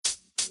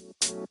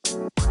Hey,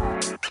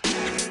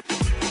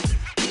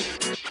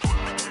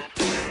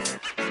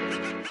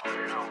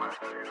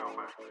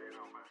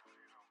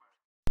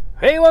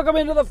 welcome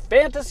into the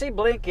Fantasy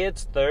Blink.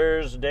 It's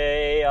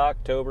Thursday,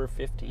 October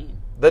 15th.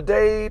 The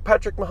day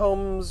Patrick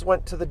Mahomes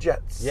went to the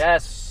Jets.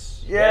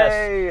 Yes.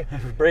 Yay.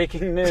 Yes.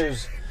 Breaking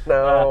news.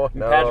 No,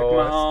 Patrick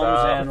Mahomes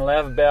stop. and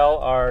Lev Bell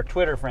are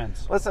Twitter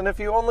friends. Listen, if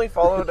you only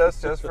followed us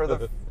just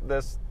for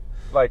this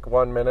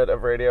 1 minute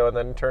of radio and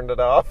then turned it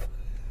off,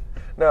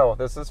 no,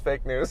 this is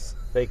fake news.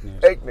 Fake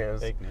news. Fake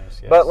news. Fake news,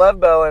 yes. But Lev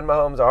Bell and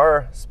Mahomes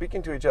are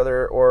speaking to each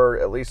other, or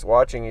at least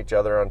watching each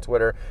other on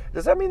Twitter.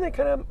 Does that mean they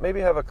kind of maybe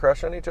have a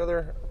crush on each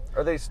other?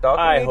 Are they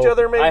stalking each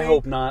other maybe? I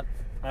hope not.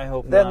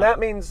 Then that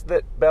means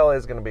that Bell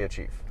is going to be a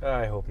Chief.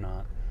 I hope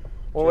not.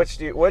 Well,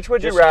 which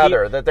would you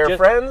rather? That they're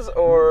friends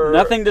or...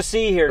 Nothing to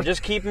see here.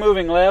 Just keep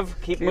moving, Lev.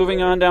 Keep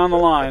moving on down the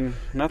line.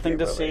 Nothing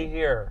to see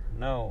here.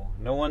 No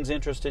one's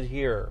interested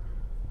here.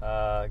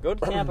 Go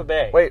to Tampa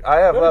Bay. Wait, I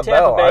have Lev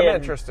Bell. I'm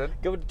interested.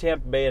 Go to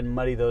Tampa Bay and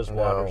muddy those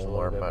waters a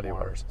little bit muddy more.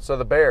 waters. So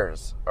the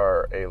Bears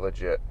are a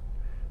legit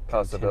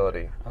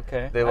possibility.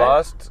 Okay. They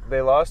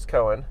lost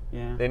Cohen.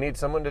 Yeah. They need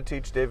someone to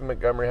teach David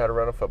Montgomery how to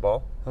run a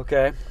football.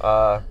 Okay.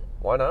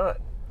 Why not?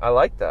 I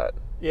like that.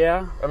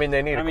 Yeah. I mean,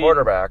 they need a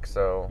quarterback,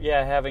 so...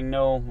 Yeah, having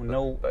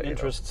no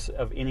interests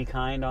of any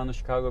kind on the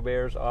Chicago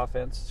Bears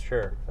offense,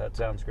 sure, that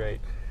sounds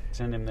great.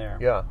 Send him there.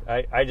 Yeah.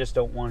 I just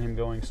don't want him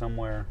going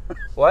somewhere.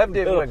 Well, I have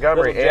David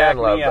Montgomery and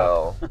Lev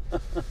Bell.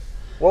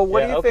 Well,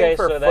 what do you think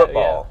for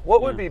football?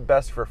 What would be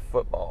best for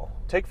football?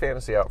 Take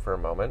fantasy out for a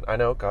moment. I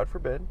know, God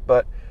forbid,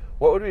 but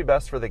what would be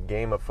best for the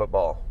game of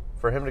football?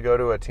 For him to go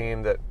to a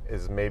team that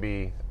is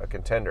maybe a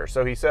contender.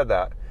 So he said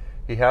that.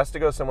 He has to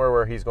go somewhere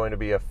where he's going to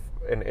be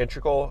an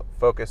integral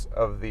focus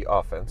of the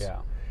offense. Yeah.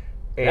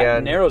 And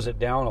that narrows it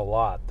down a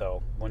lot,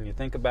 though. When you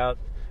think about,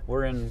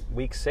 we're in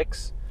week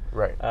 6.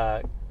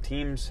 Right.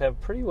 Teams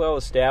have pretty well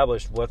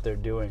established what they're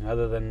doing,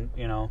 other than,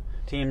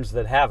 teams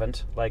that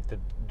haven't, like the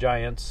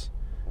Giants.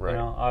 Right.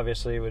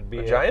 Obviously would be...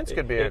 The Giants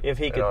could be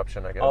an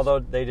option, I guess. Although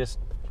they just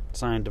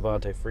signed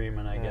Devontae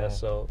Freeman, I guess,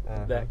 so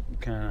that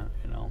kind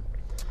of,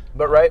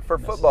 But right, for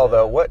football,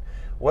 though,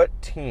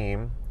 what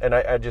team, and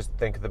I just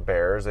think the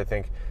Bears, I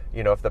think,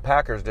 if the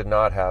Packers did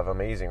not have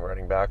amazing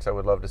running backs, I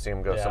would love to see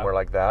them go somewhere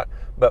like that.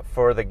 But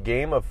for the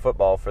game of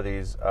football, for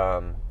these,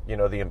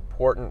 the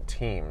important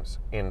teams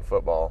in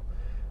football,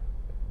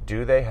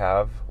 do they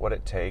have what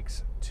it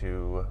takes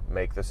to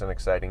make this an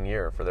exciting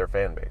year for their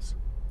fan base?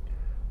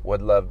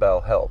 Would Lev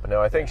Bell help?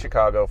 Now, I think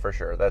Chicago for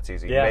sure. That's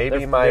easy. Yeah,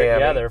 maybe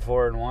Miami. They're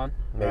 4-1.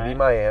 Maybe right?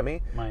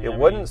 Miami. It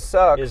wouldn't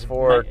suck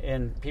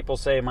and people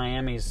say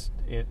Miami's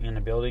in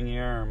a building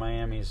year or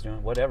Miami's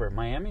doing whatever.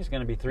 Miami's going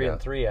to be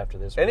 3-3 after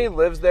this. And he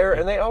lives there,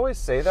 and they always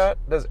say that.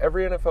 Does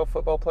every NFL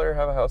football player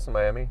have a house in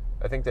Miami?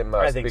 I think they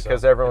must,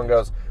 because everyone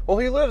goes, well,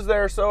 he lives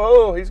there,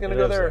 so he's going to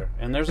go there.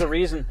 And there's a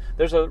reason.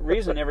 There's a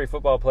reason every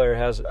football player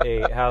has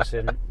a house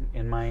in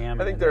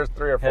Miami. I think there's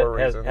 3 or 4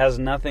 reasons. Has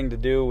nothing to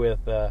do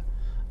with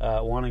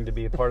wanting to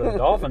be a part of the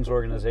Dolphins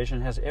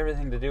organization. It has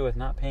everything to do with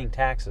not paying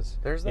taxes.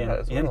 There's that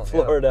as well. In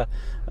Florida.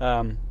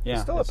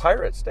 It's still a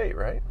pirate state,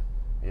 right?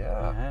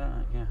 Yeah.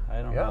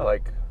 I don't know. Yeah,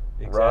 like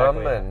exactly.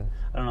 rum and...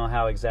 I don't know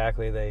how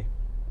exactly they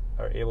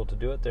are able to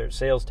do it. Their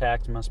sales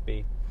tax must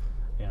be,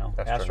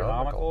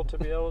 astronomical to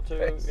be able to...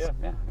 Nice.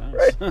 Yeah.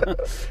 Right.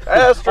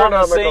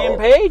 Astronomical. On the same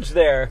page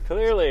there,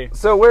 clearly.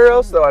 So where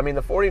else, though? I mean,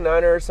 the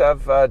 49ers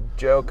have a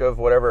joke of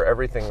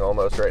everything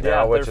almost right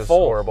now, which is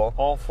full. Horrible.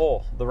 All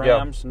full. The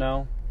Rams,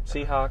 no.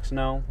 Seahawks,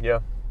 no. Yeah.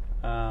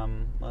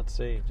 Let's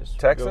see. Just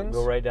Texans?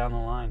 Go right down the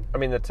line. I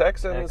mean, the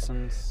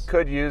Texans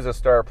could use a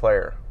star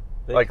player.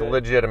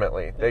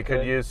 Legitimately. They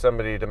could use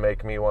somebody to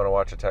make me want to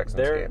watch a Texans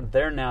game.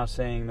 They're now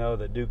saying, though,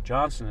 that Duke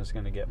Johnson is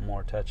going to get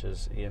more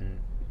touches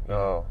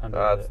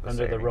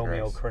under the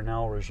Romeo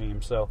Crennel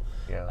regime. So,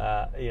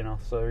 so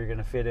you're going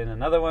to fit in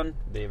another one.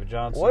 David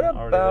Johnson. What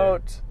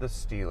about the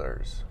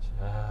Steelers?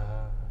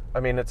 I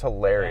mean, it's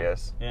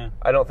hilarious. Yeah.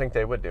 I don't think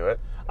they would do it.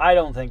 I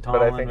don't think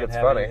Tomlin would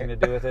have anything to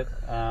do with it.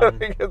 I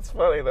think it's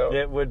funny, though.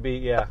 It would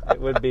be, It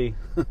would be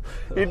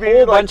He'd a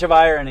whole bunch of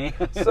irony.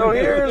 So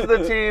here's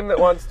the team that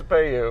wants to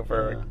pay you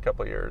for a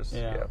couple of years.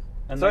 Yeah.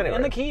 And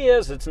the key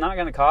is it's not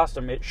going to cost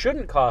them. It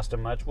shouldn't cost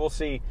them much. We'll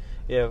see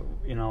if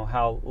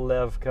how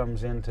Lev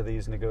comes into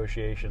these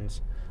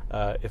negotiations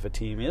if a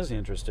team is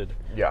interested.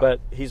 Yeah. But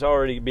he's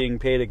already being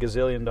paid $1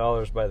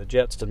 gazillion by the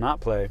Jets to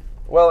not play.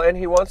 Well, and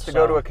he wants to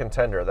go to a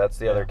contender. That's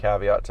the other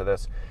caveat to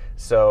this.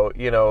 So,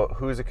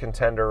 who's a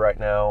contender right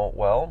now?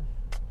 Well,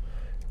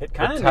 it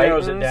kind of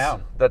narrows it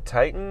down. The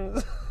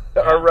Titans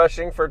are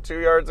rushing for 2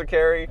 yards a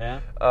carry.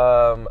 Yeah.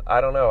 I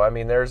don't know. I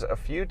mean, there's a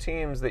few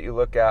teams that you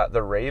look at.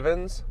 The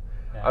Ravens.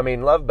 Yeah. I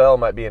mean, Lev Bell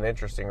might be an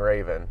interesting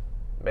Raven.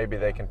 Maybe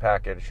they can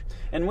package.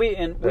 And we've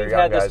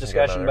had this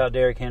discussion about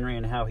Derrick Henry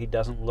and how he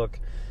doesn't look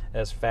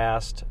as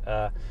fast.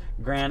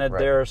 Granted,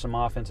 there are some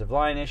offensive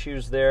line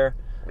issues there.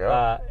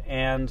 Yeah.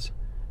 And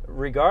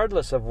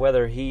regardless of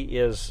whether he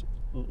is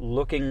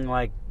looking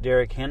like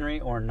Derrick Henry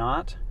or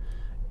not,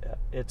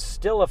 it's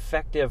still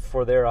effective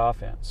for their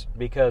offense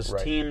because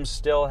teams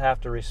still have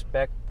to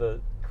respect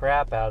the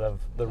crap out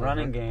of the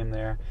running game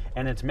there,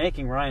 and it's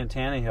making Ryan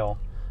Tannehill.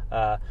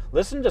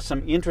 Listen to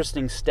some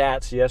interesting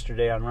stats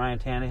yesterday on Ryan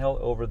Tannehill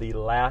over the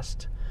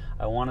last,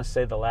 I want to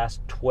say the last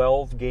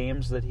 12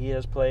 games that he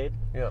has played.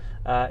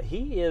 Yeah.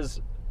 He is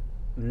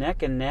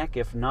neck and neck,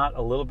 if not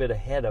a little bit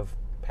ahead of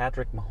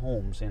Patrick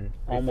Mahomes in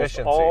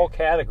almost all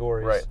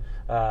categories.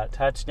 Right.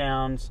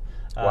 Touchdowns.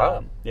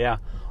 Wow. Yeah.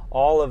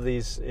 All of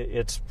these,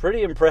 it's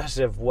pretty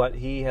impressive what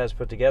he has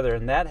put together,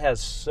 and that has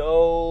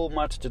so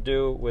much to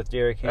do with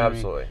Derrick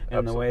Henry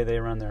and the way they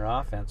run their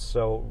offense.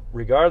 So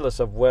regardless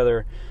of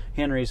whether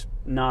Henry's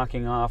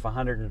knocking off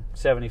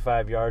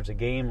 175 yards a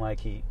game like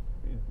he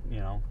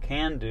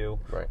can do,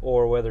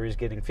 or whether he's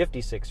getting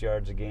 56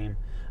 yards a game,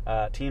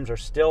 teams are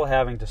still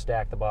having to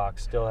stack the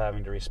box, still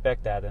having to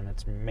respect that, and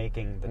it's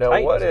making the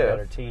Titans a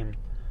better team.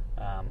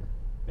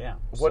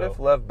 What if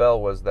Lev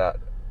Bell was that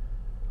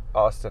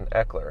Austin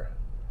Eckler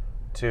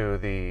to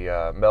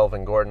the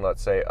Melvin Gordon,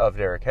 let's say, of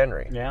Derrick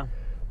Henry? Yeah.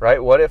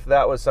 Right? What if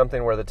that was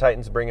something where the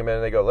Titans bring him in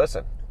and they go,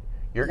 listen,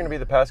 you're going to be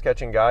the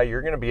pass-catching guy.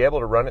 You're going to be able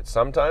to run it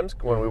sometimes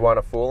when we want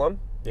to fool him.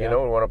 We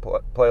want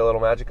to play a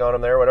little magic on him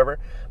there or whatever.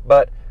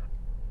 But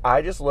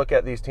I just look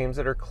at these teams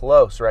that are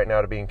close right now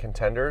to being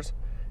contenders.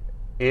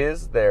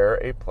 Is there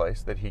a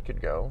place that he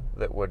could go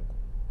that would,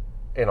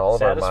 in all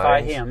of our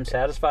minds,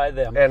 satisfy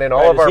them, and in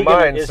all of our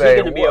minds, say, is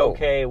he going to be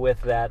okay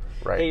with that?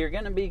 Right. Hey, you're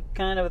going to be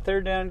kind of a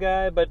third down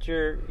guy, but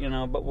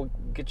but we'll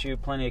get you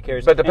plenty of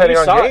carries. But depending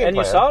on game plan, and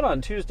you saw it on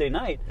Tuesday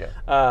night.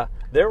 Yeah.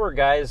 There were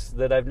guys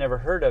that I've never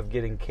heard of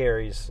getting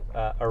carries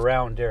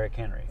around Derrick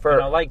Henry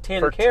for like 10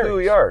 for carries. 2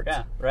 yards.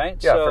 Yeah, right.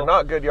 Yeah, so, for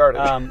not good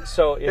yardage.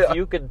 So if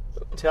you could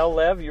tell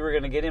Lev you were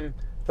going to get him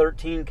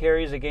 13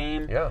 carries a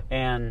game,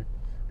 and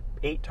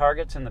 8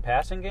 targets in the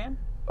passing game.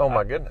 Oh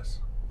my goodness.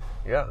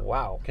 Yeah.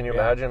 Wow. Can you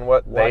imagine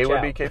what they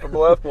would be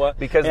capable of?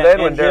 Because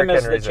then when Derrick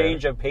Henry's him as the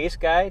change of pace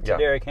guy to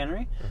Derrick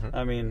Henry,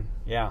 I mean,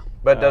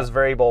 But does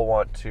Vrabel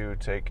want to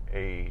take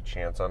a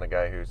chance on a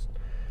guy who's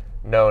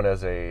known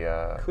as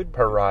a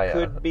pariah?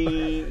 Could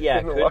be,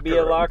 could be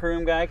a locker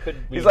room guy.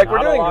 Could be. He's like, we're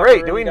doing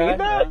great. Do we need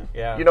that?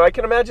 Yeah. I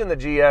can imagine the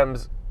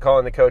GMs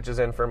calling the coaches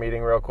in for a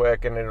meeting real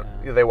quick, and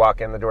they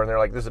walk in the door and they're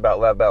like, "This is about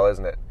Lev Bell,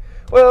 isn't it?"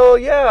 Well,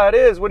 yeah, it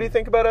is. What do you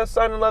think about us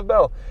signing Lev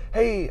Bell?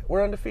 Hey,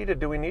 we're undefeated.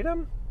 Do we need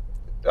him?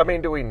 I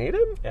mean, do we need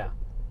him? Yeah.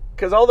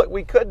 Because all that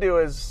we could do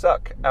is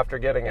suck after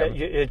getting him.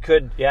 It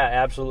could,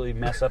 absolutely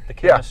mess up the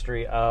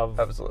chemistry of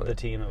the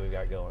team that we've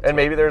got going. And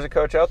maybe there's a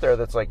coach out there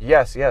that's like,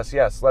 yes,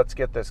 let's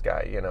get this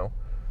guy,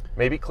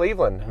 Maybe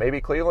Cleveland. Yeah. Maybe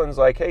Cleveland's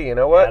like, hey, you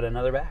know what? Add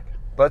another back.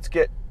 Let's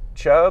get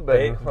Chubb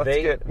and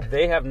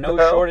They have no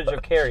shortage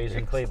of carries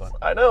in Cleveland.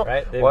 I know.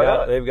 Right?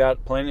 They've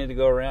got plenty to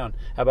go around.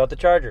 How about the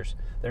Chargers?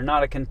 They're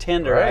not a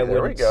contender, I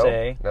wouldn't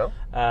say. No.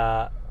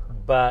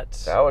 But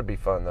that would be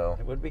fun, though.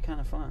 It would be kind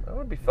of fun. That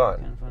would be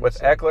fun. With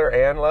Eckler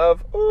and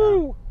Love.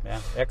 Ooh.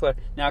 Eckler.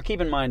 Now, keep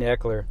in mind,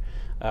 Eckler,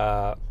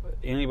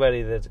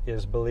 anybody that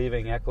is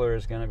believing Eckler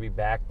is going to be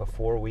back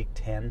before Week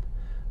 10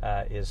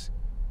 is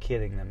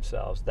kidding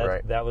themselves.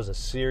 That was a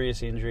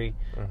serious injury,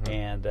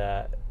 and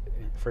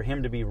for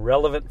him to be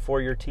relevant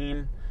for your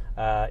team,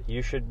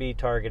 you should be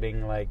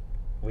targeting like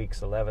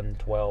weeks 11,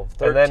 12,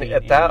 13. And then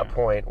at that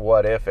point,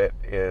 what if it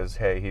is,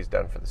 hey, he's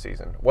done for the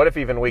season? What if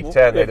even week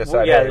 10 they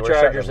decide, hey, the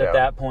Chargers at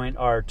that point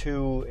are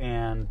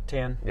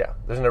 2-10. Yeah,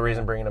 there's no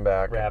reason bringing him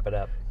back. Wrap it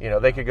up.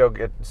 They could go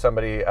get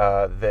somebody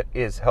that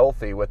is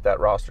healthy with that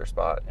roster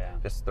spot. Yeah.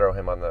 Just throw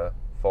him on the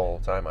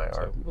full-time IR.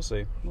 So we'll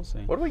see.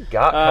 What do we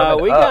got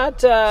coming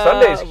up?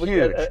 Sunday's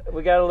huge.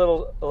 We got a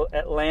little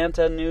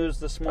Atlanta news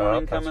this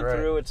morning coming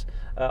through. It's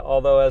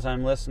although as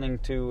I'm listening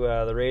to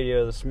the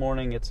radio this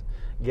morning,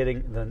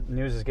 the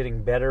news is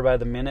getting better by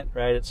the minute,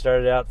 right? It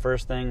started out,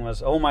 first thing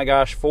was, oh my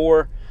gosh,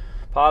 4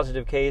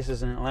 positive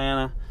cases in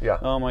Atlanta. Yeah.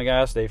 Oh my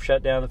gosh, they've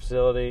shut down the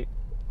facility.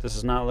 This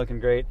is not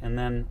looking great. And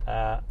then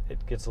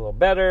it gets a little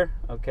better.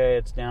 Okay,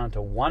 it's down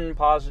to 1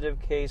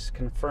 positive case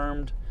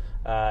confirmed.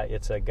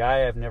 It's a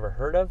guy I've never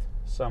heard of.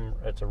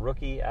 It's a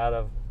rookie out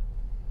of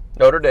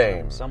Notre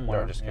Dame.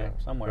 Somewhere. No, just kidding.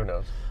 Somewhere. Who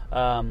knows?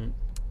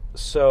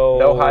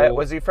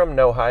 Was he from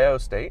Ohio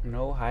State?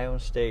 Ohio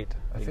State.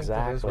 I think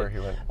that is where he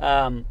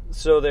went.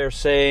 So they're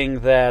saying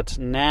that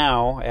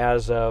now,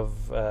 as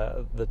of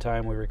the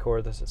time we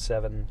record this at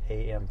 7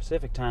 a.m.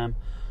 Pacific time,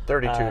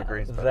 32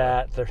 degrees.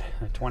 That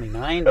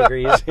 29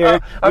 degrees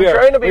here. I'm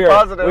trying to be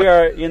positive. We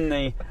are in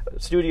the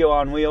studio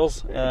on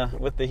wheels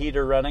with the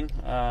heater running.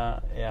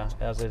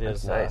 As it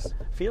is. That's nice.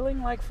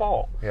 Feeling like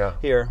fall. Yeah.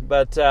 Here,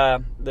 but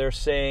they're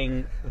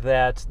saying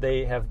that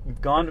they have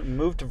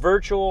moved to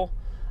virtual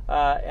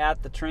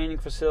at the training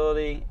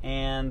facility,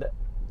 and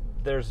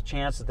there's a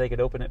chance that they could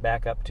open it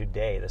back up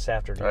today, this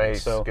afternoon.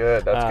 Nice, so,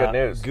 good. That's good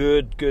news.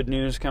 Good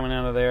news coming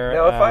out of there.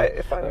 Now,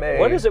 if I may,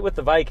 what is it with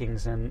the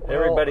Vikings and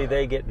everybody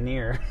they get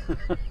near?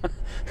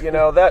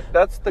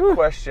 That's the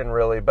question,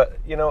 really. But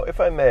if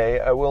I may,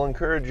 I will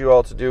encourage you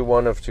all to do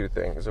one of 2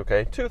 things.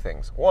 Okay, 2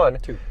 things. One,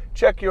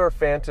 check your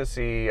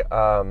fantasy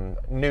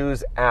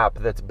news app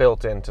that's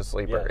built into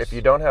Sleeper. Yes. If you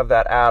don't have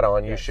that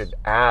add-on, you should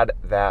add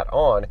that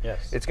on.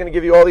 Yes. It's going to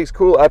give you all these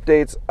cool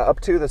updates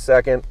up to the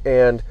second,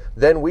 and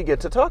then we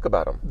get to talk about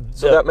about them.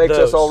 So that makes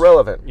us all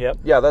relevant. Yep.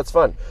 Yeah, that's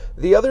fun.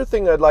 The other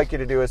thing I'd like you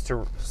to do is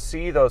to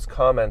see those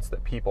comments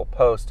that people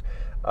post.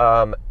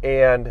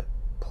 And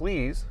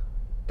please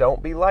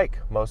don't be like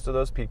most of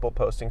those people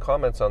posting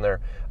comments on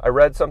there. I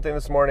read something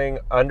this morning,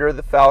 under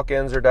the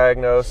Falcons are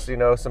diagnosed,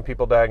 some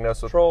people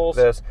diagnosed with Trolls.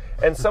 this.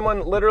 And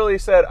someone literally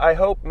said, I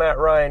hope Matt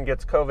Ryan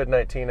gets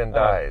COVID-19 and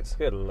dies.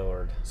 Good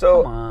Lord.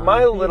 So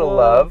my little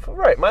love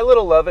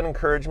and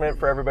encouragement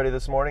for everybody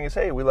this morning is,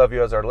 hey, we love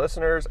you as our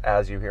listeners,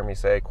 as you hear me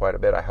say quite a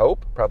bit, I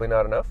hope. Probably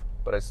not enough,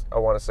 but I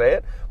want to say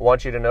it. I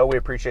want you to know we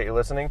appreciate you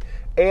listening.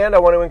 And I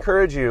want to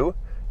encourage you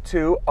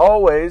to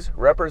always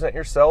represent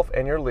yourself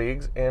and your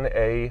leagues in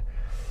a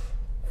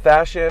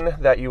fashion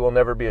that you will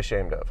never be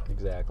ashamed of.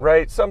 Exactly.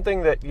 Right?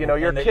 Something that,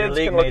 your kids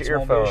can look at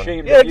your phone.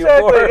 Yeah,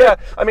 exactly. Yeah.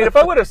 I mean, if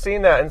I would have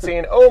seen that and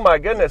seen, oh my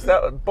goodness,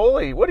 that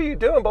Bully, what are you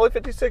doing? Bully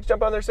 56,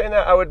 jump on there saying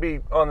that, I would be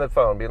on the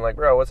phone being like,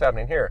 bro, what's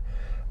happening here?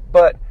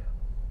 But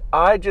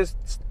I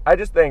just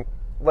think,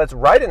 let's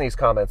write in these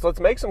comments. Let's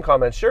make some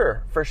comments,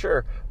 sure, for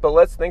sure. But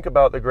let's think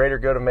about the greater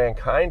good of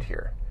mankind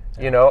here.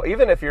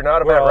 Even if you're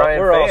not a Matt Ryan fan.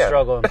 We're all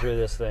struggling through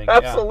this thing.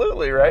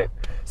 Absolutely, right?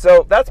 Yeah.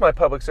 So that's my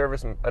public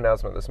service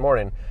announcement this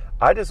morning.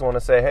 I just want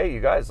to say, hey, you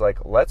guys,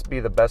 let's be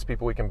the best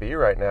people we can be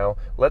right now.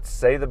 Let's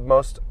say the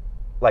most,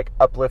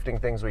 uplifting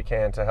things we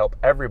can to help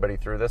everybody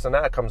through this, and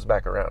that comes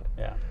back around.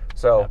 Yeah.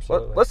 So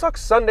let's talk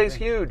Sunday's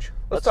huge.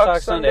 Let's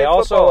talk Sunday.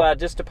 Also,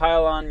 just to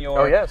pile on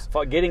your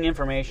getting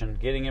information.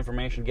 Get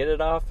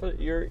it off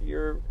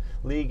your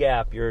league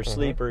app, your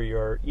Sleeper,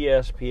 your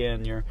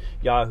ESPN, your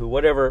Yahoo,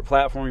 whatever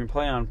platform you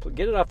play on.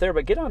 Get it off there,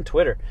 but get on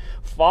Twitter.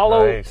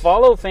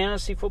 Follow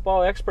fantasy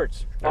football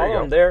experts.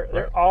 Follow them.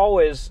 They're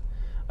always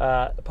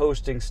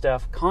posting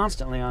stuff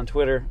constantly on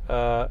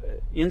Twitter,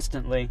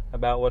 instantly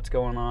about what's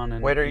going on.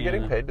 And, wait, are you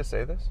getting paid to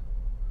say this?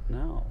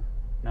 No,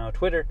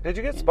 Twitter. Did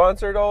you get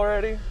sponsored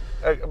already?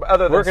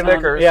 Other than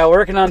Snickers?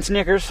 Working on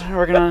Snickers.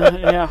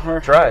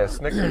 Try a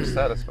Snickers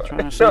satisfies.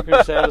 Trying a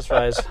Snickers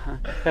satisfies.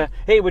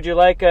 Hey, would you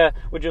like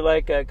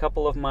a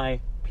couple of my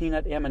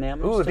peanut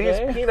M&Ms Ooh,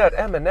 today? These peanut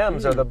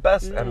M&Ms are the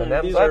best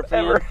M&Ms these I've are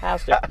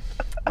fantastic. ever.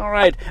 All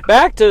right,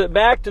 back to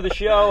the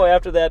show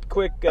after that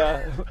quick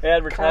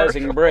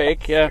advertising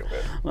break. We're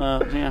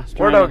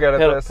no good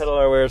at this. Peddle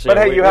our wares. But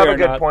hey, you have a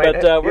good point.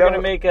 But we're going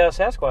to make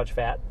Sasquatch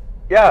fat.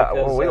 Yeah,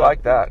 because, we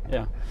like that.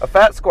 Yeah. A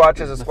fat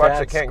squatch is a squatch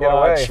that can't get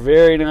away.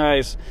 Very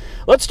nice.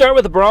 Let's start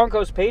with the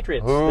Broncos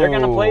Patriots. They're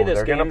going to play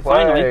this game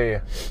finally.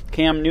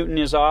 Cam Newton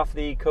is off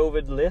the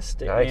COVID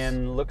list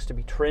and looks to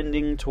be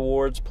trending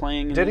towards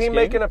playing in Did this he game.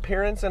 make an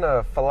appearance in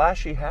a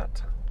flashy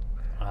hat?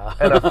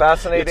 And a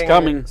fascinating It's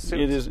coming.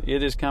 Suit.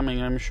 It is coming,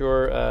 I'm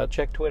sure.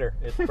 Check Twitter.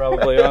 It's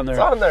probably on there.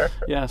 It's on there.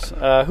 Yes.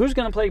 Who's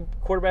going to play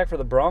quarterback for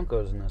the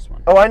Broncos in this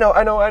one? Oh, I know.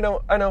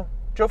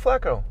 Joe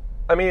Flacco.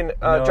 I mean,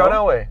 John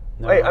Elway.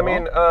 No. Wait, I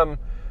mean,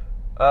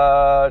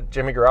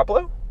 Jimmy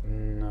Garoppolo?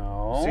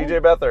 No. CJ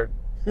Beathard.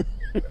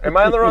 Am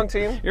I on the wrong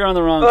team? You're on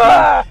the wrong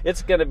team.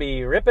 It's going to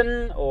be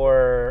Rippon,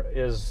 or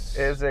is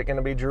it going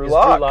to be Drew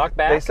Lock? Drew Lock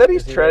back? They said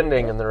he's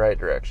trending in the right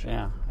direction.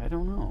 Yeah, I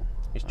don't know.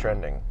 He's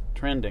trending.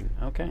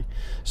 Okay.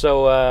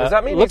 So does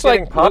that mean looks he's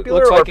getting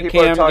popular? Looks or like a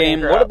people Cam are talking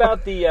game. crap? What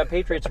about the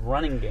Patriots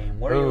running game?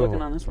 What are you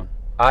looking on this one?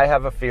 I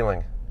have a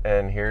feeling,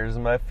 and here's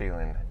my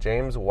feeling.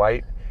 James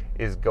White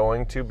is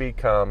going to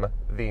become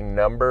the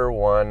number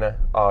one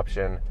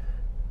option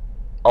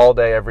all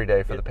day, every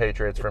day for the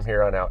Patriots from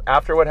here on out.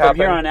 After what happened,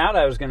 from here on out,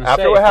 I was going to say.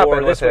 After what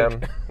happened with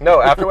him,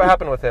 after what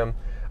happened with him,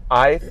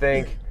 I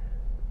think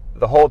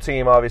the whole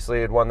team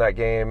obviously had won that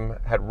game,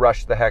 had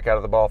rushed the heck out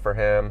of the ball for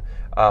him.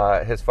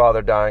 His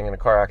father dying in a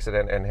car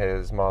accident, and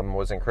his mom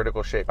was in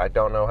critical shape. I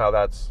don't know how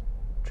that's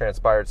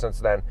transpired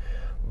since then.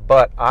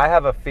 But I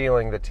have a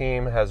feeling the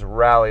team has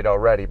rallied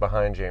already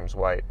behind James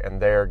White,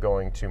 and they're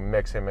going to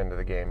mix him into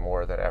the game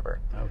more than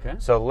ever. Okay.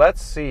 So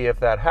let's see if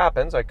that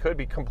happens. I could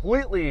be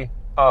completely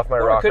off my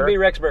rocker. It could be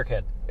Rex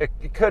Burkhead.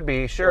 It could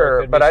be,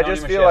 sure. Could but be I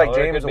just feel like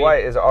James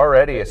White is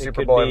already a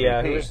Super Bowl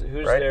MVP.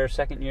 Who's right? their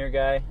second-year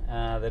guy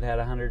that had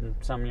 100 and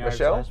some yards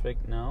last week?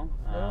 No.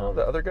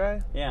 The other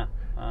guy? Yeah.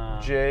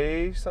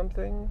 Jay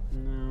something?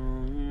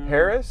 No.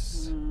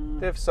 Harris?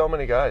 They have so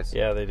many guys.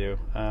 Yeah, they do.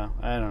 I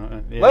don't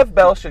know. Yeah. Lev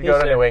Bell should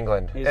go to New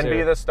England and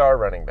be the star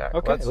running back.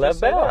 Okay, Let's Lev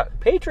Bell. that.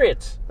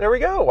 Patriots. There we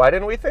go. Why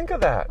didn't we think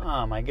of that?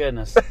 Oh, my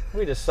goodness.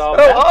 We just solved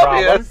that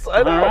obvious.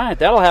 problem. I know. All right,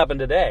 that'll happen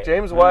today.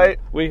 James White.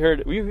 We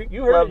heard you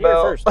heard it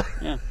here first.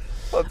 Yeah.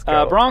 Let's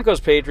go. Broncos,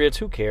 Patriots,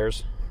 who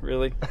cares?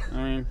 Really? I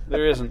mean,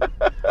 there isn't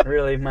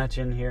really much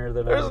in here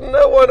that there's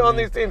no one on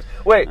these teams.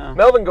 Wait,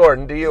 Melvin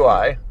Gordon,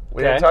 DUI.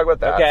 We didn't talk about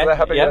that. Okay. So that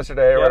happened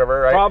yesterday or whatever,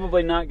 right?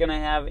 Probably not going to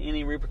have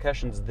any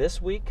repercussions this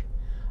week.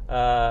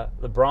 The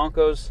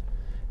Broncos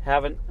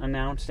haven't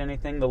announced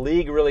anything. The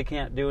league really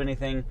can't do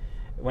anything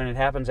when it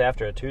happens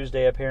after a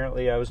Tuesday,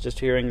 apparently. I was just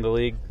hearing the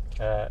league's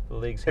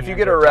if you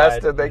get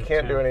arrested, they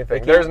can't do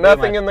anything. There's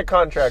nothing in the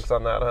contracts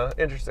on that, huh?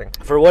 Interesting.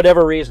 For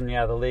whatever reason,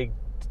 the league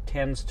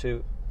tends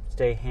to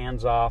stay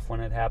hands-off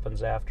when it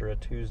happens after a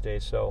Tuesday.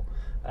 So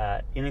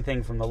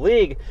anything from the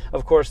league.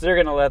 Of course, they're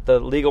going to let the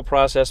legal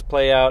process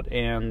play out,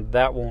 and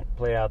that won't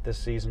play out this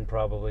season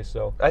probably.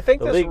 So I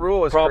think this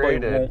rule is probably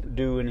created. Won't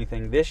do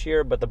anything this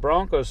year, but the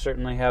Broncos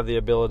certainly have the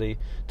ability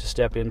to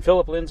step in.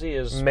 Philip Lindsay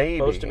is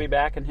supposed to be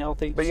back and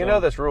healthy. But you know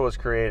this rule was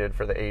created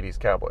for the 80s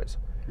Cowboys.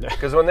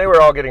 Because when they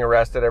were all getting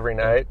arrested every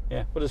night,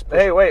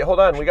 hey, wait, hold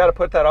on, we got to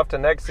put that off to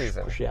next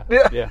season.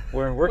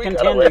 We're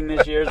contending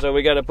this year, so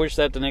we got to push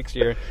that to next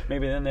year.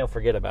 Maybe then they'll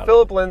forget about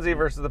Philip Lindsay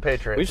versus the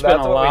Patriots. We've spent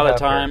a lot of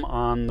time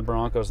on the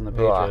Broncos and the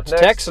Patriots.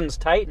 Texans,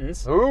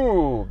 Titans.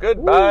 Ooh,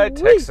 goodbye,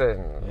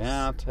 Texans.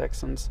 Yeah,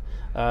 Texans.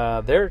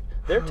 Their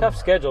tough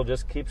schedule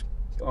just keeps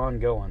on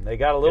going. They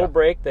got a little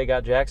break. They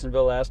got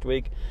Jacksonville last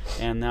week,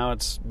 and now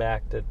it's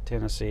back to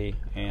Tennessee,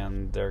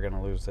 and they're going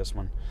to lose this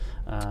one.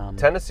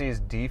 Tennessee's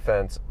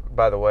defense,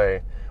 by the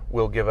way,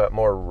 will give up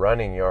more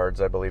running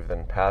yards, I believe,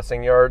 than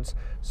passing yards.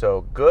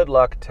 So good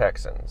luck,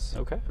 Texans.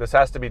 Okay. This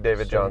has to be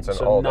David Johnson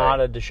all day. So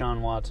not a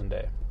Deshaun Watson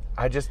day.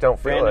 I just don't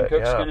feel Brandon it.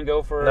 Cook's going to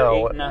go for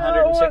 8 and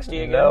 160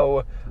 again?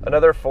 No,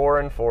 another 4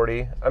 and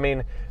 40. I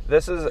mean,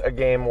 this is a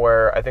game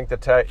where I think the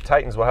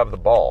Titans will have the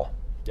ball.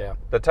 Yeah.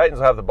 The Titans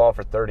will have the ball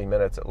for 30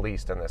 minutes at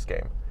least in this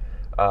game.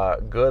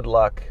 Good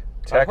luck,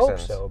 Texans. I hope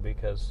so,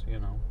 because,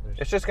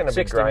 it's just going to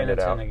be grinded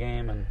out. 60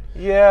 minutes in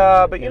a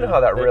game. But you know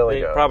how that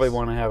really goes. They probably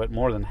want to have it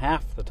more than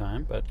half the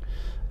time, but,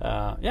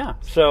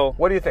 so...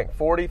 What do you think,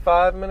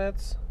 45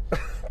 minutes?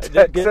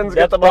 Texans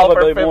get the ball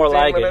for 15 more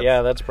like minutes? It.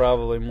 Yeah, that's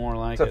probably more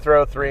like it. To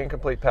throw 3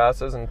 incomplete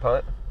passes and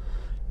punt?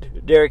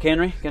 Derrick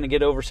Henry going to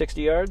get over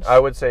 60 yards? I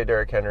would say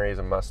Derrick Henry is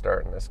a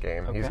must-start in this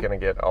game. Okay. He's going to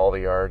get all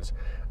the yards.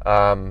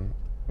 A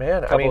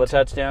couple of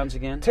touchdowns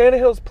again.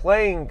 Tannehill's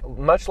playing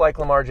much like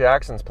Lamar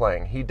Jackson's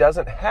playing. He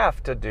doesn't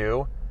have to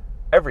do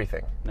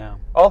everything. No.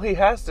 All he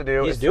has to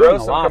do is throw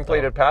some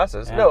completed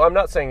passes. Yeah. No, I'm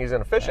not saying he's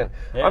inefficient.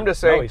 Yeah. I'm just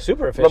saying he's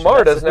super efficient.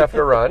 Lamar doesn't have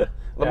to run.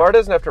 Lamar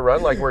doesn't have to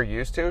run like we're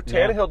used to.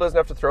 Tannehill doesn't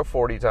have to throw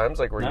 40 times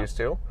like we're used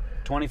to.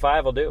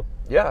 25 will do.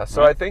 Yeah,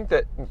 so I think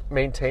that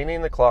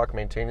maintaining the clock,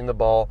 maintaining the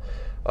ball,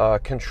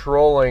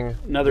 controlling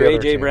another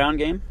A.J. Brown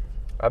game?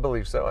 I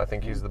believe so. I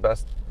think he's the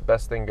best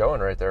thing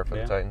going right there for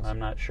the Titans. I'm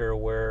not sure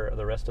where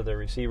the rest of their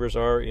receivers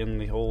are in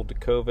the whole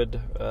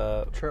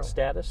COVID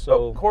status.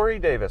 So Corey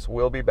Davis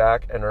will be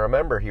back, and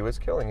remember, he was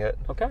killing it.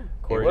 Okay,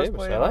 Corey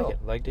Davis. I like it.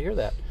 I like to hear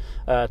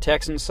that.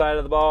 Texans side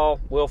of the ball,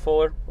 Will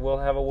Fuller. We'll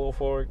have a Will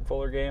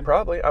Fuller game.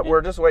 Probably.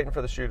 We're just waiting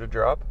for the shoe to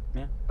drop.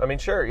 Yeah. I mean,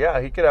 sure.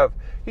 Yeah, he could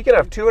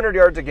have 200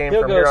 yards a game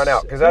from here on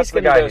out because that's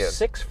the guy he is.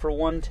 6 for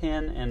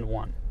 110 and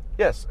 1.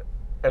 Yes.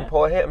 And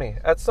pull a hammy.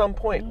 At some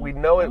point, we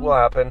know it will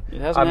happen.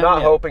 I'm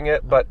not hoping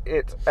it, but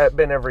it's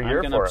been every year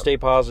for him. I'm going to stay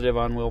positive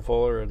on Will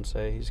Fuller and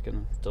say he's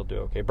going to still do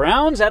okay.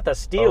 Browns at the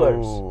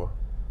Steelers. Oh.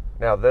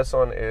 Now, this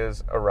one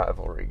is a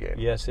rivalry game.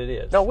 Yes, it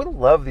is. No, we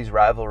love these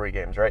rivalry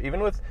games, right? Even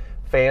with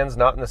fans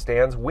not in the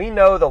stands, we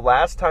know the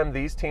last time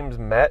these teams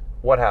met,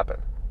 what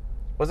happened?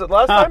 Was it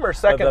last time or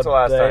second to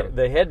last time?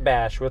 The head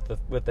bash with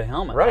the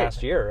helmet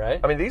last year, right?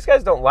 I mean, these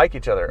guys don't like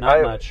each other.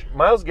 Not much.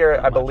 Myles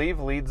Garrett, I believe,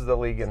 leads the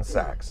league in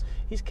sacks.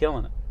 He's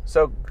killing it.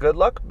 So good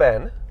luck,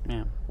 Ben.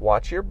 Yeah.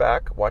 Watch your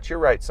back. Watch your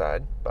right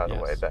side, by the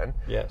way, Ben.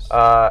 Yes.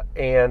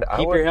 And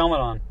keep your helmet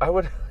on. I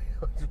would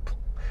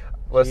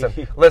listen.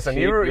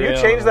 You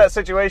change that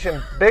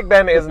situation. Big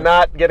Ben is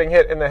not getting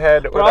hit in the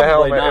head with a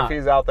helmet if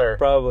he's out there.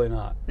 Probably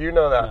not. You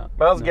know that. No,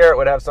 Myles Garrett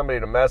would have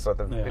somebody to mess with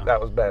if that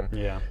was Ben.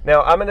 Yeah.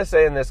 Now I'm going to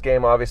say in this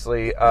game,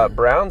 obviously,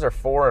 Browns are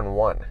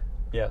 4-1.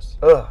 Yes.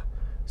 Ugh.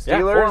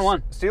 Steelers.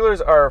 4-1.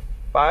 Steelers are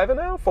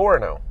 5-0,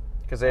 4-0,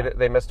 because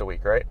they missed a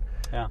week, right?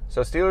 Yeah.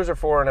 So Steelers are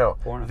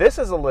 4-0. This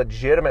is a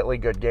legitimately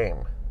good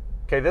game.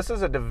 Okay, this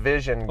is a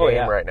division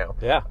game right now.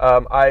 Yeah.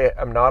 I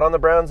am not on the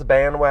Browns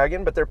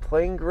bandwagon, but they're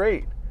playing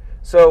great.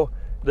 So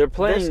they're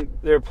playing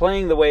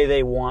the way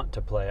they want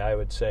to play, I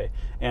would say.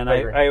 And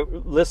I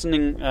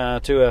listening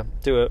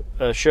to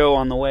a show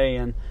on the way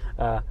in,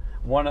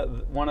 one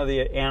of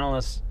the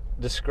analysts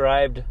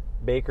described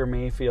Baker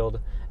Mayfield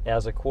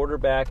as a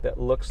quarterback that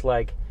looks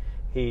like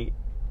he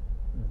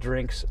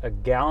drinks a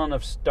gallon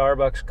of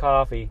Starbucks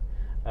coffee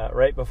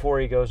right before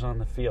he goes on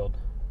the field.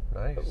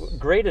 Nice.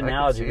 Great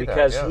analogy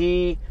because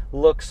he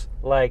looks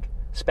like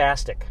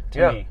spastic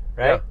to me,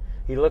 right? Yeah.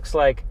 He looks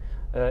like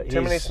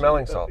too many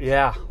smelling salts.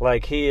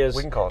 Like he is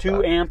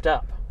too amped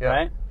up, yeah.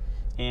 Right?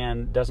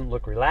 And doesn't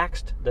look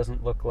relaxed,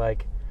 doesn't look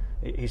like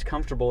he's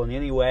comfortable in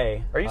any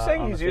way. Are you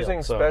saying he's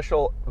using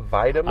special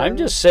vitamins? I'm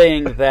just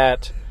saying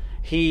that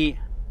he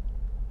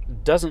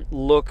doesn't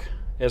look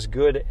as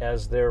good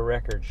as their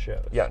record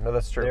shows. Yeah, no,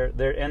 that's true.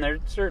 They're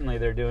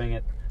doing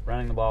it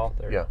running the ball.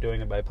 They're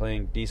doing it by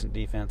playing decent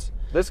defense.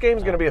 This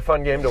game's going to be a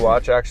fun game to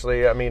watch,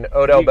 actually. I mean,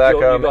 Odell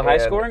Beckham. You go high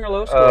scoring or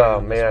low scoring?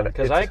 Oh, man.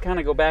 Because I kind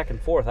of go back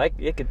and forth.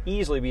 It could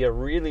easily be a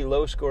really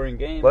low scoring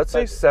game. Let's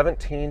say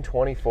 17-24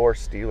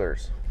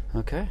 Steelers.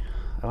 Okay.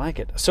 I like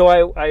it. So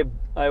I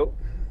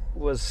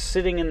was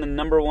sitting in the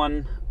number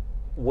one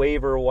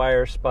waiver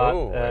wire spot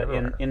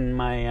in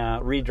my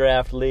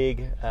redraft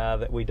league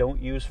that we don't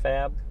use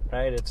Fab,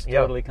 right? It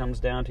totally comes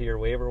down to your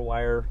waiver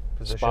wire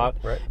spot.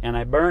 Right. And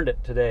I burned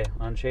it today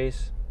on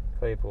Chase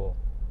Claypool.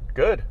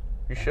 Good.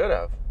 You should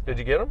have. Did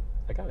you get him?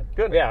 I got him.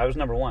 Good. Yeah, I was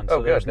number 1.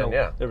 So there was no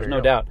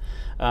doubt.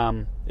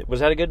 Was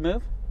that a good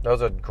move? That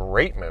was a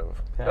great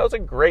move. Okay. That was a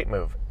great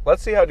move.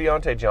 Let's see how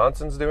Deontay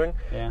Johnson's doing.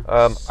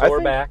 Yeah.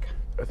 Sore back.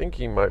 I think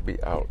he might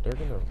be out.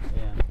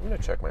 I'm gonna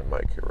check my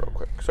mic here real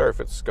quick. Sorry if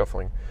it's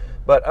scuffling,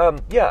 but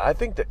I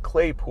think that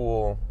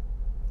Claypool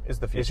is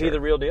the future. Is he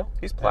the real deal?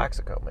 He's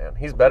Plaxico, man.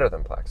 He's better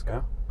than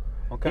Plaxico.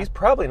 Yeah. Okay. He's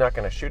probably not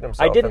going to shoot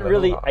himself. I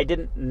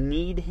didn't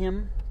need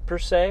him per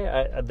se.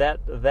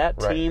 That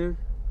team,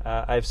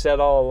 I've said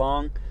all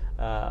along,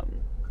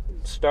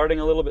 starting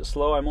a little bit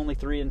slow. I'm only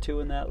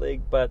 3-2 in that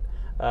league, but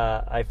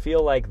I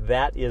feel like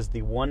that is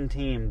the one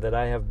team that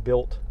I have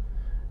built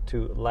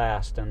to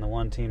last, and the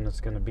one team that's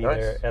going to be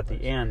there at the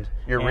end.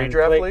 Your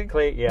redraft league?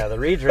 The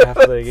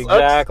redraft league,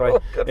 exactly.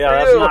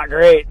 That's not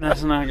great.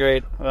 That's not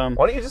great. Why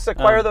don't you just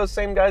acquire those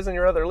same guys in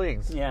your other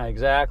leagues? Yeah,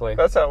 exactly.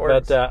 That's how it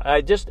works. But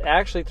I just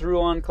actually threw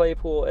on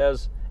Claypool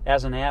as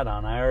an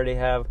add-on. I already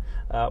have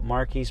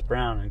Marquise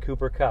Brown and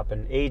Cooper Kupp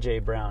and A.J.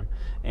 Brown,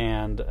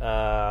 and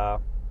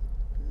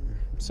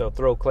so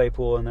throw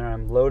Claypool in there.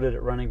 I'm loaded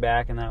at running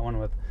back in that one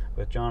with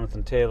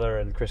Jonathan Taylor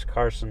and Chris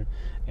Carson,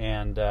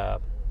 and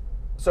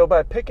so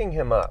by picking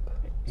him up,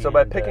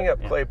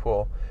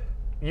 Claypool,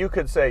 you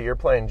could say you're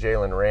playing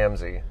Jalen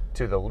Ramsey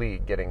to the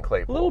league, getting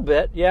Claypool. A little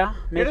bit, yeah.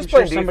 You're just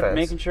playing defense.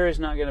 Making sure he's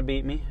not going to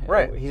beat me.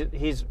 Right.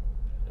 He's.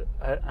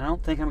 I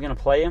don't think I'm going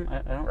to play him. I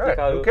don't think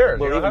I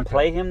will even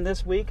play him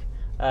this week,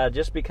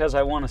 just because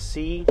I want to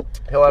see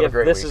if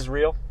this is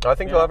real. I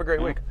think he'll have a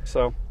great week.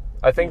 So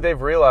I think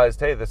they've realized,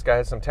 hey, this guy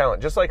has some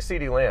talent, just like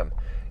CeeDee Lamb.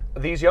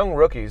 These young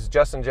rookies,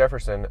 Justin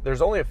Jefferson,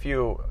 there's only a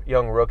few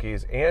young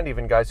rookies and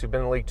even guys who've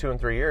been in the league 2 and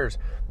 3 years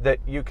that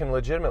you can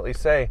legitimately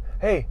say,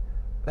 hey,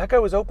 that guy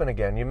was open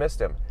again, you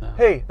missed him. No.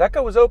 Hey, that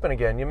guy was open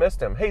again, you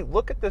missed him. Hey,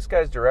 look at this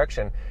guy's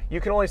direction.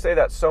 You can only say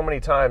that so many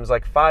times,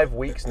 like 5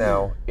 weeks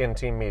now in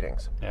team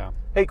meetings. Yeah.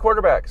 Hey,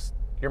 quarterbacks,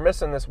 you're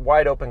missing this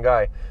wide open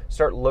guy.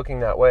 Start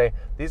looking that way.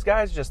 These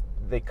guys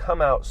they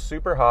come out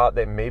super hot.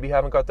 They maybe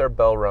haven't got their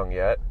bell rung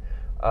yet.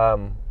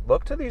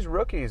 Look to these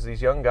rookies,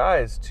 these young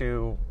guys,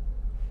 to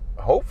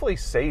hopefully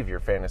save your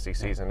fantasy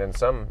season in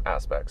some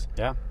aspects.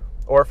 Yeah.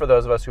 Or for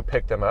those of us who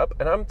picked them up.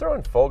 And I'm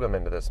throwing Fulgham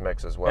into this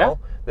mix as well.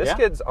 Yeah. This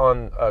kid's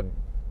on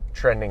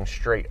trending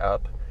straight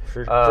up.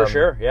 For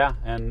sure, yeah.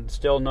 And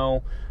still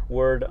no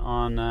word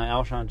on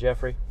Alshon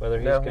Jeffrey, whether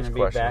he's going to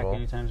be back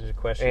anytime. He's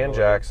questionable. And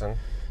Jackson.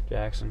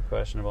 Jackson,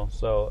 questionable.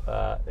 So,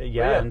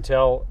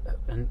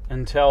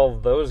 until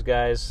those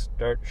guys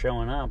start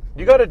showing up.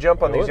 You got to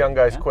jump on these young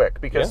guys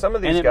quick, because some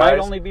of these guys... And it might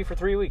only be for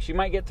 3 weeks. You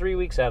might get 3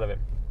 weeks out of him.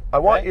 I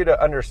want you to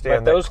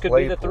understand that those could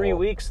be the 3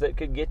 weeks that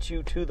could get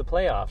you to the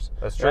playoffs.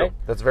 That's true. Right?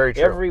 That's very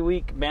true. Every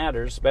week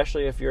matters,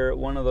 especially if you're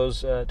one of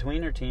those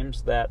tweener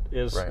teams that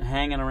is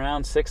hanging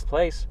around 6th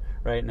place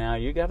right now.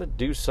 You got to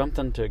do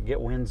something to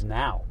get wins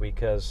now,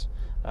 because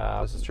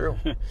this is true.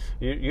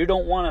 you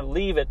don't want to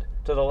leave it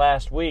to the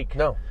last week.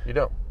 No, you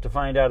don't. To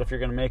find out if you're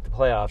going to make the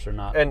playoffs or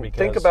not. And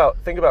think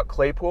about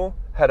Claypool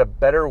had a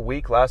better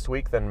week last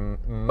week than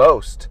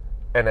most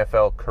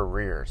NFL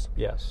careers.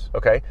 Yes.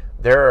 Okay?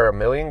 There are a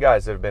million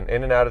guys that have been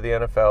in and out of the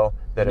NFL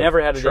that never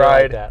have had a day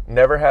like that.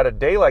 Never had a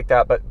day like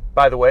that, but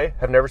by the way,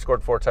 have never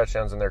scored 4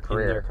 touchdowns in their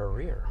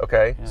career.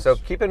 Okay? Yes. So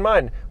keep in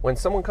mind, when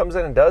someone comes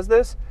in and does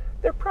this,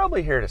 they're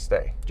probably here to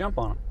stay. Jump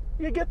on them.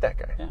 You get that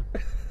guy. Yeah.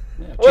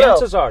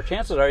 Chances are,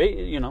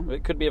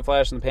 it could be a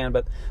flash in the pan,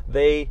 but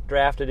they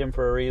drafted him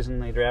for a reason.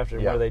 They drafted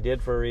him where they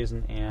did for a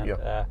reason, and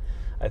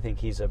I think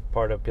he's a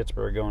part of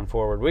Pittsburgh going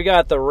forward. We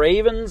got the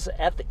Ravens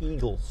at the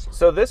Eagles.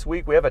 So this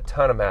week we have a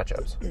ton of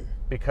matchups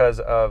because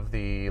of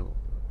the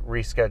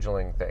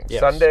rescheduling thing. Yes.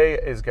 Sunday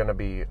is going to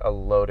be a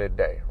loaded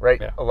day, right?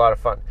 Yeah. A lot of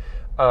fun.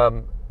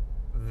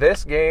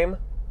 This game,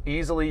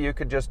 easily you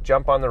could just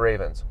jump on the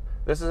Ravens.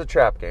 This is a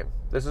trap game.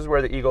 This is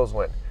where the Eagles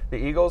win. The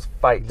Eagles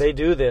fight. They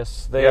do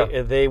this.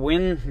 They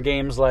win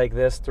games like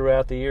this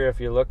throughout the year.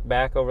 If you look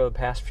back over the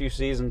past few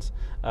seasons,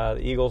 the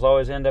Eagles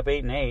always end up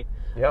 8-8.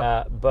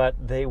 Yeah.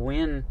 But they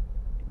win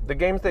the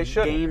games they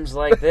shouldn't. Games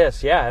like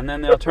this, yeah, and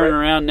then they'll turn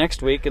around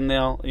next week and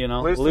they'll,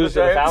 lose to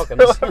the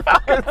Falcons.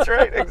 That's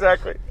right,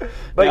 exactly.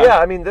 But yeah,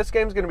 I mean, this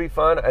game's going to be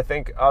fun. I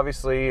think,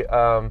 obviously,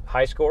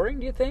 high scoring.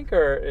 Do you think,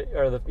 or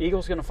are the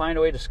Eagles going to find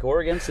a way to score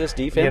against this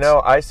defense?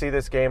 I see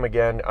this game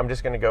again. I'm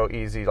just going to go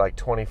easy, like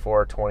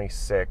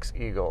 24-26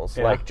 Eagles,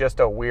 like just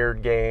a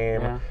weird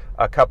game,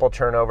 a couple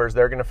turnovers.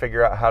 They're going to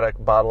figure out how to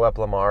bottle up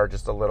Lamar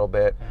just a little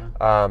bit.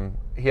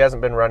 He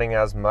hasn't been running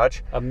as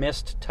much. A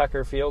missed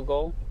Tucker field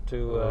goal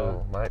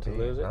to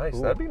lose it. Nice.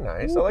 That'd be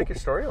nice. I like your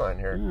storyline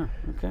here.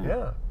 Yeah. Okay.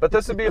 Yeah. But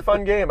this would be a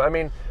fun game. I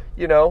mean,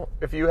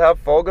 if you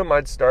have Fulgham,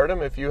 I'd start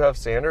him. If you have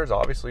Sanders,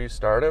 obviously you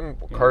start him.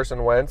 Yeah.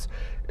 Carson Wentz,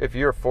 if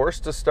you're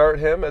forced to start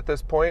him at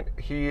this point,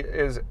 he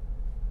is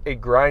a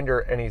grinder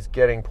and he's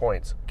getting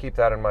points. Keep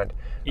that in mind.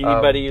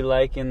 Anybody you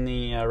like in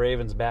the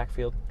Ravens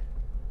backfield?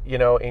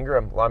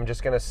 Ingram. I'm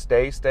just going to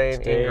stay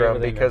in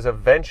Ingram because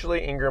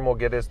eventually Ingram will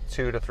get his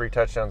 2 to 3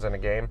 touchdowns in a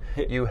game.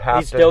 He's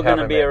still going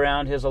to be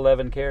around his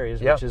 11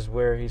 carries, which is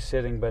where he's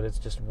sitting, but it's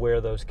just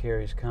where those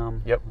carries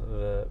come. Yep.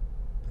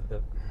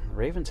 the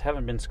Ravens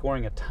haven't been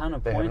scoring a ton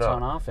of points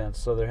on offense,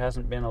 so there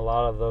hasn't been a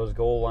lot of those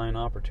goal line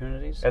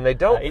opportunities. And they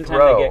don't anytime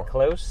throw. They get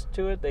close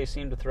to it, they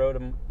seem to throw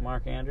to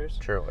Mark Andrews.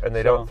 True, and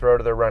they don't throw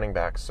to their running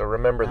backs. So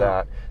remember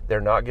that. They're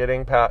not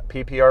getting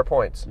PPR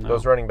points,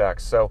 those running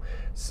backs. So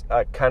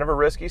kind of a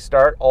risky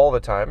start all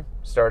the time,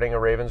 starting a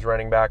Ravens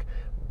running back.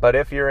 But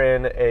if you're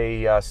in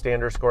a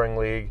standard scoring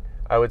league,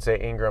 I would say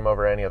Ingram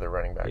over any other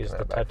running back. He's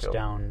the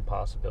touchdown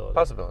possibility.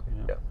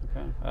 Yeah.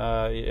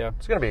 Okay. Yeah.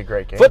 It's going to be a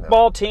great game.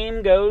 Football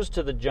team goes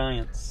to the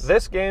Giants.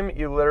 This game,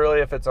 you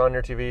literally, if it's on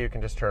your TV, you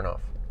can just turn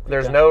off.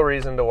 There's no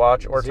reason to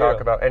watch or talk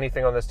about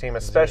anything on this team,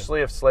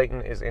 especially if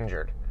Slayton is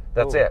injured.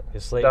 That's it.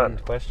 Is Slayton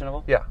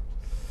questionable? Yeah.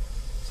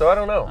 So I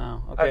don't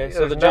know. Oh, okay.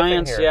 So the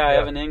Giants,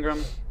 Evan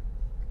Ingram.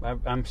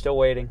 I'm still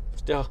waiting.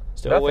 Still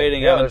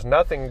waiting. Yeah, there's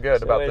nothing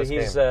good about this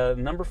game. He's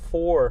number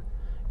 4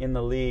 in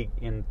the league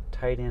in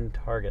tight end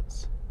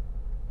targets.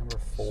 Number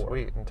 4.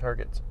 Sweet, in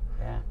targets.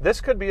 Yeah.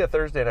 This could be a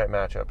Thursday night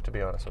matchup, to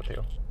be honest with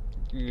you.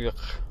 Yuck.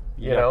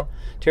 You know?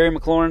 Terry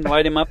McLaurin,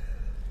 light him up.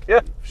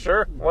 Yeah,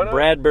 sure. Why not?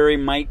 Bradbury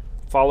might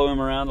follow him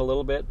around a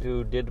little bit,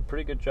 who did a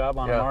pretty good job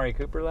on Amari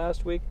Cooper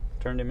last week.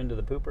 Turned him into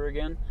the pooper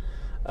again.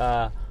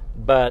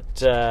 But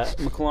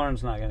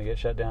McLaurin's not going to get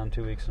shut down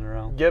 2 weeks in a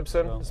row.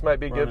 Gibson. So this might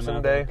be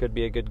Gibson day. Could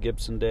be a good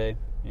Gibson day.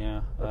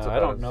 Yeah. I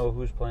don't know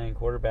who's playing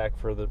quarterback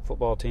for the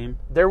football team.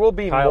 There will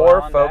be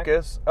more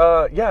focus.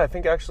 I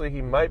think actually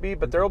he might be,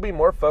 but there will be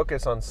more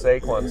focus on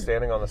Saquon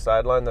standing on the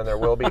sideline than there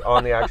will be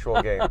on the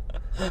actual game.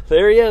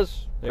 There he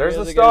is. There's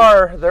the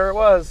star. Again. There it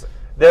was.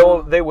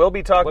 They will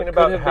be talking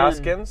about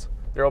Haskins.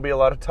 There will be a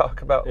lot of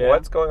talk about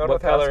what's going on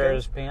with Haskins. What color are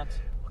his pants?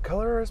 What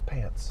color are his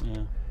pants?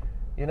 Yeah.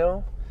 You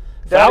know?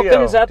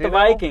 Falcons at the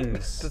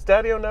Vikings. Does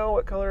Daddy-O know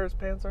what color his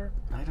pants are?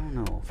 I don't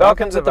know.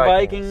 Falcons at the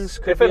Vikings.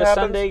 Could be a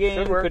Sunday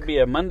game. Could be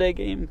a Monday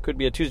game. Could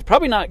be a Tuesday.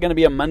 Probably not going to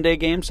be a Monday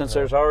game since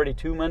there's already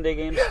 2 Monday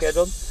games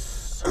scheduled.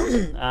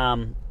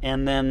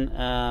 And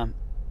then,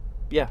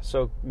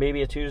 so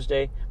maybe a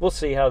Tuesday. We'll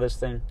see how this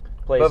thing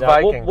plays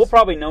out. We'll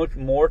probably know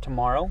more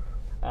tomorrow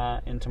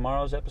in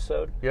tomorrow's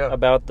episode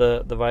about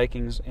the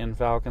Vikings and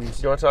Falcons.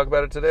 Do you want to talk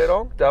about it today at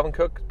all? Dalvin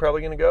Cook probably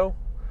going to go?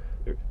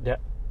 Yeah.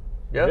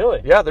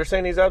 Really? Yeah, they're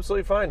saying he's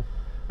absolutely fine.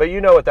 But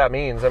you know what that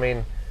means. I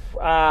mean,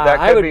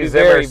 that could be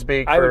Zimmer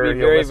speak for... I would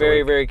be very,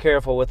 very, very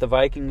careful with the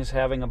Vikings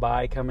having a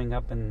bye coming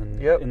up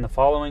in the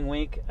following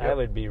week. Yep. I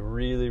would be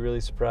really,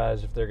 really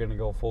surprised if they're going to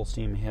go full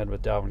steam ahead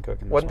with Dalvin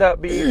Cook in this Wouldn't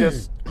that be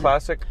just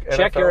classic NFL?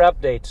 Check your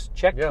updates.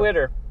 Check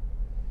Twitter.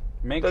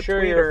 Make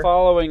sure you're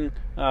following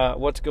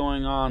what's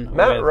going on.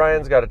 Matt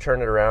Ryan's got to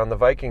turn it around. The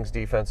Vikings'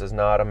 defense is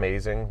not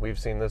amazing. We've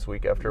seen this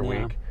week after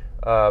week.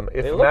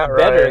 If they looked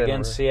better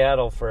against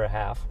Seattle for a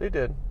half. They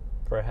did.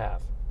 For a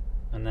half.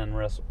 And then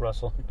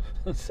Russell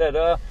said,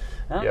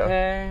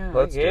 okay,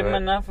 let's gave him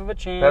enough of a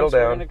chance. Settle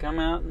down. We're going to come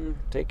out and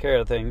take care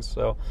of things.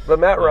 So, but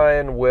Matt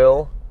Ryan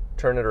will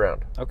turn it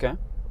around. Okay.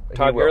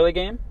 Todd Gurley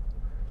game?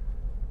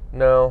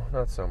 No,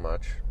 not so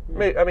much.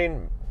 I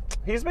mean,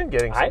 he's been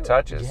getting some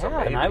touches.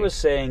 Yeah, and I was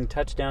saying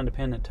touchdown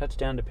dependent.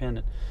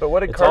 But what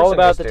did it's Carson all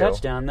about the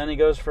touchdown. Then he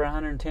goes for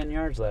 110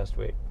 yards last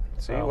week.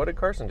 See, what did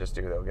Carson just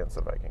do, though, against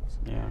the Vikings?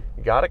 Yeah.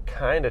 You got to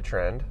kind of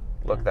trend.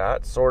 Look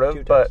that, sort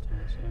of. But,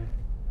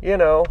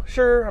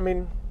 sure, I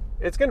mean,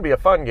 it's going to be a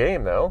fun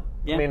game, though.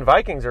 Yeah. I mean,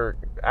 Vikings are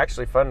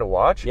actually fun to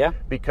watch. Yeah.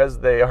 Because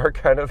they are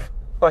kind of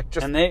like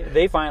just... And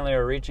they finally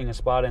are reaching a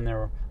spot in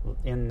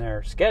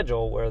their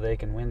schedule where they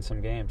can win some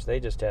games. They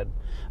just had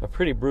a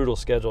pretty brutal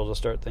schedule to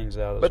start things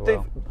out as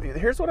well. But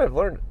here's what I've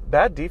learned.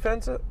 Bad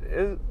defense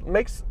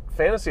makes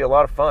fantasy a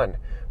lot of fun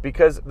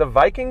because the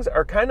Vikings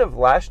are kind of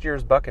last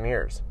year's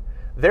Buccaneers.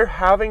 They're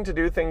having to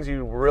do things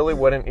you really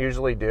wouldn't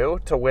usually do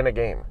to win a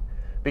game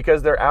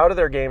because they're out of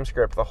their game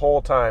script the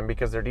whole time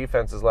because their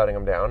defense is letting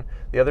them down.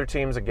 The other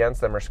teams against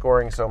them are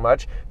scoring so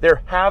much.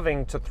 They're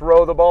having to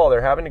throw the ball.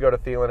 They're having to go to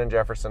Thielen and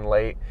Jefferson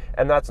late,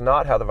 and that's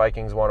not how the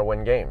Vikings want to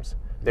win games.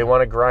 They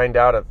want to grind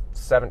out a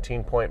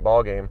 17-point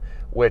ball game,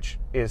 which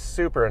is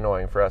super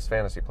annoying for us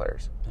fantasy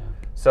players. Yeah.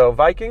 So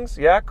Vikings,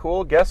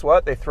 cool. Guess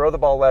what? They throw the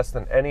ball less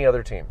than any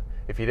other team.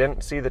 If you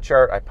didn't see the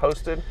chart I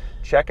posted,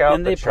 check out the chart.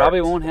 And they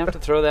probably won't have to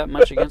throw that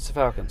much against the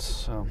Falcons.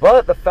 So.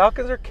 But the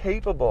Falcons are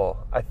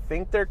capable. I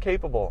think they're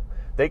capable.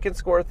 They can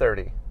score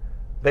 30.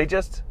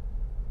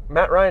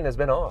 Matt Ryan has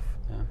been off.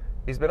 Yeah.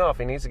 He's been off.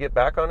 He needs to get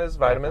back on his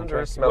vitamins or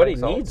his smelling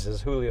salts. What he needs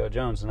is Julio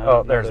Jones. And I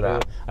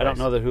don't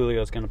know that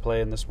Julio's going to play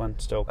in this one.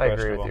 Still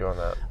questionable. I agree with you on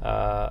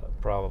that.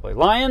 Probably.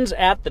 Lions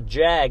at the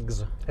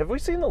Jags. Have we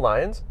seen the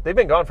Lions? They've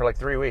been gone for like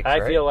 3 weeks,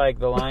 I feel like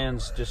the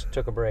Lions just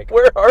took a break.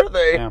 Where are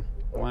they? Yeah,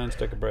 the Lions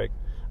took a break.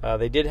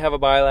 They did have a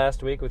bye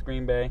last week with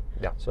Green Bay.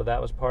 Yeah. So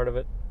that was part of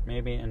it.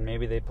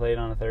 Maybe they played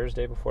on a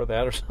Thursday before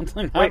that or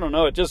something. I don't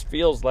know. It just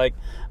feels like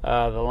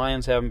the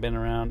Lions haven't been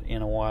around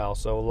in a while.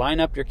 So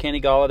line up your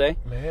Kenny Golladay.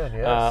 Man,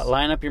 yes.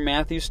 Line up your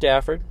Matthew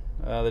Stafford.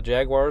 The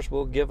Jaguars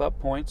will give up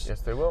points.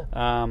 Yes, they will.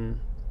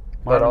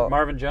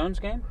 Marvin Jones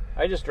game?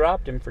 I just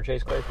dropped him for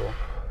Chase Claypool.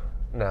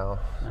 No.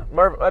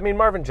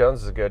 Marvin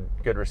Jones is a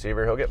good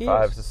receiver. He'll get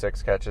 5 to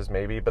 6 catches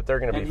maybe, but they're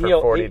going to be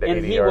for 40 to 80 yards.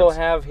 And he will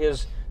have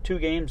his 2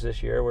 games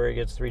this year where he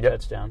gets 3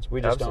 touchdowns.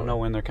 We just don't know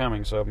when they're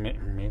coming, so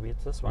maybe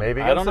it's this one.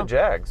 Maybe against the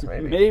Jags.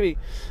 Maybe.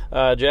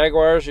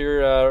 Jaguars,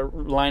 you're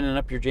lining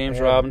up your James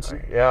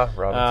Robinson. Yeah,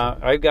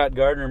 Robinson. I've got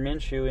Gardner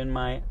Minshew in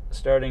my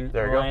starting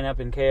lineup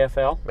in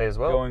KFL. May as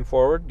well. Going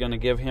forward, going to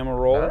give him a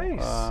role.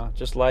 Nice. I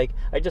just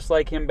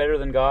like him better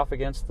than Goff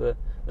against the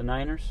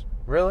Niners.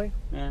 Really?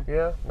 Yeah.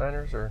 Yeah,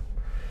 Niners are...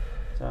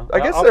 So I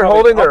guess they're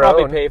holding their own. I'll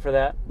probably pay for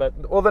that. But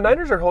the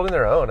Niners are holding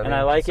their own.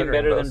 I like him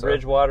better than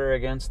Bridgewater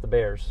against the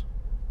Bears.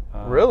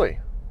 Really?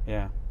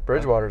 Yeah.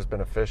 Bridgewater's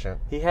been efficient.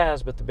 He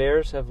has, but the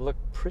Bears have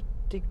looked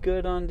pretty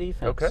good on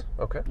defense.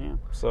 Okay. Yeah.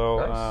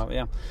 So,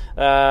 nice.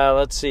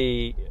 let's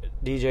see.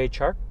 DJ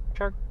Chark.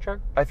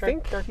 I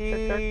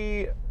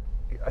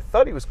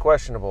thought he was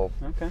questionable.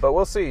 Okay. But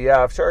we'll see.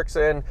 Yeah, if Chark's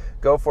in,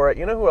 go for it.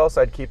 You know who else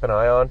I'd keep an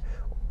eye on?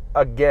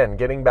 Again,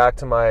 getting back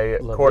to my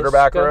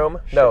quarterback room.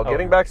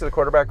 Getting back to the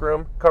quarterback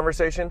room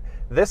conversation.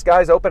 This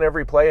guy's open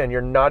every play, and you're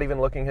not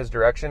even looking his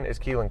direction, is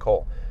Keelan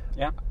Cole.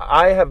 Yeah.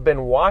 I have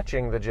been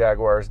watching the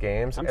Jaguars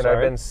games, I've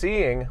been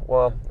seeing,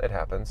 it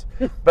happens,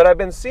 but I've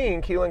been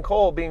seeing Keelan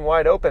Cole being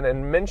wide open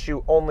and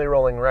Minshew only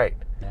rolling right.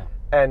 Yeah.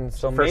 And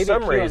so for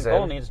some reason, Keelan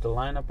Cole needs to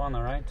line up on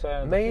the right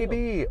side of the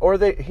field. Or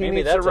he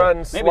needs to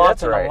run slots right. Maybe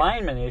that's an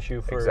alignment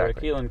issue for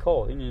Keelan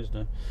Cole. He needs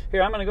to,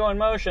 here, I'm going to go in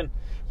motion.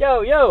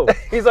 Yo.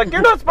 He's like,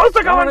 you're not supposed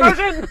to go in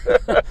motion.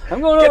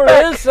 I'm going over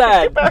to his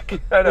side. Get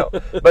back. I know.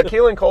 But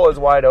Keelan Cole is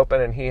wide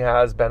open, and he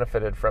has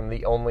benefited from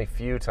the only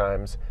few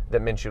times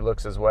that Minshew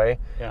looks his way.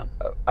 Yeah.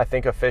 I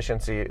think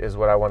efficiency is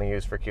what I want to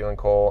use for Keelan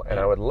Cole, and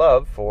I would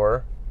love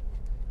for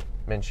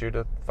Minshew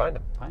to find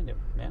him.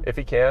 Yeah. If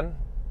he can,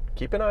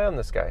 keep an eye on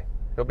this guy.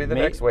 He'll be the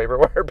next waiver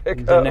wire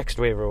pickup. The next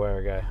waiver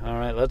wire guy. All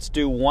right, let's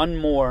do one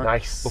more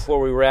before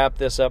we wrap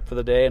this up for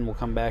the day, and we'll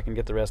come back and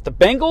get the rest. The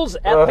Bengals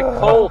at the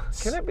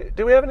Colts.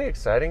 Do we have any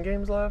exciting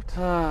games left?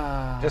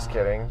 Just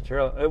kidding.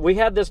 Sure. We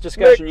had this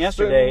discussion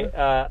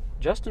yesterday.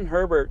 Justin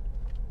Herbert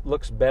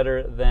looks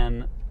better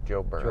than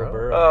Joe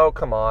Burrow. Oh,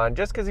 come on.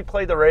 Just because he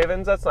played the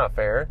Ravens, that's not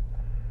fair.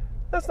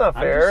 That's not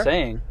fair. I'm just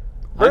saying.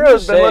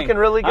 Burrow's been looking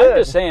really good. I'm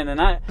just saying.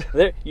 And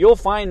you'll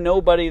find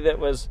nobody that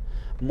was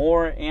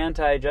more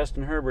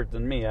anti-Justin Herbert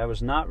than me. I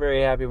was not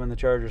very happy when the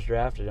Chargers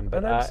drafted him.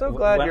 But I'm so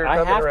glad you're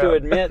coming I have around. to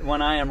admit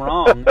when I am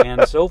wrong,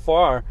 and so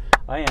far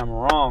I am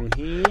wrong.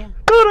 He looks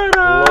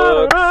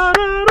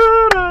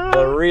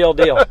the real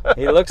deal.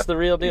 He looks the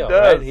real deal,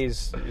 right?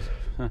 He's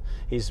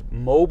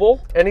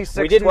mobile. And he's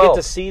 6'12". We didn't get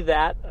to see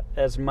that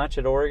as much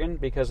at Oregon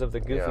because of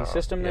the goofy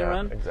system they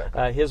run.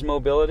 Exactly. His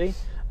mobility.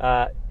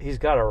 He's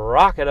got a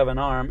rocket of an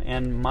arm,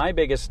 and my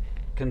biggest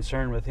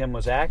concern with him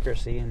was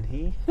accuracy, and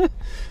he's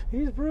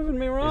proven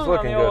me wrong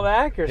on the old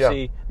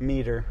accuracy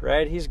meter,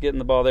 right? He's getting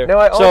the ball there.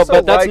 Now,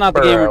 but that's not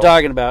the game we're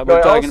talking about.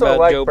 We're talking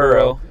about Joe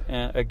Burrow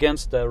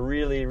against a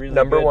really, really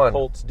good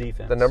Colts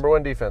defense. The number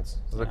one defense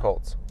is the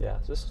Colts. Yeah,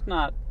 this is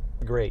not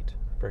great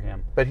for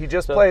him. But he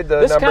just played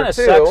the this number 2. This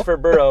kind of sucks for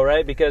Burrow,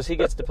 right? Because he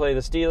gets to play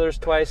the Steelers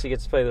twice, he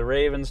gets to play the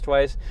Ravens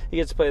twice, he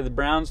gets to play the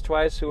Browns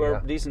twice, who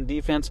are decent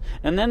defense,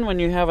 and then when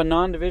you have a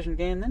non-division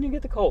game, then you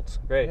get the Colts.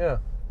 Great. Yeah.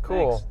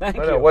 Cool. Thank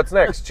you. What's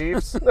next,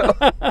 Chiefs? No.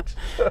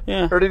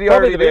 Yeah. Or did he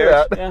already do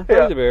that? Yeah,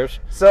 probably the Bears.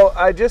 So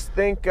I just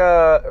think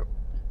that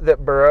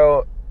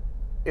Burrow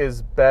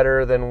is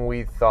better than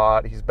we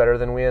thought. He's better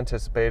than we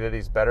anticipated.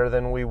 He's better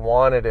than we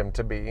wanted him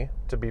to be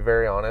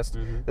very honest.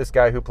 Mm-hmm. This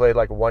guy who played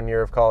like 1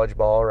 year of college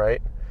ball,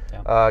 right?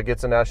 Yeah.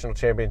 Gets a national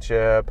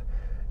championship.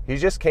 He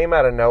just came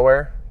out of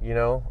nowhere,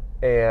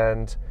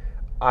 and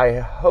I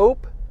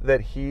hope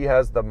that he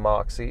has the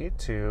moxie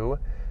to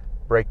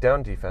break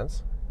down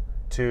defense,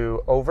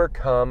 to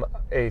overcome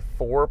a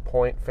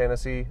 4-point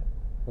fantasy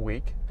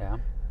week,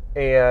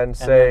 and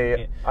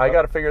say, I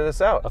got to figure this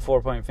out. A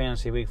 4-point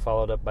fantasy week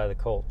followed up by the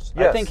Colts.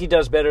 Yes. I think he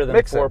does better than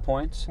Mixon. 4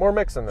 points. More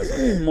Mixon this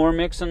week. More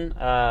Mixon.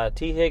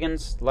 T.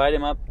 Higgins, light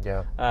him up.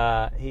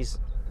 Yeah. He's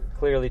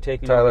clearly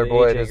taking Tyler over the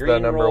Boyd AJ is Green the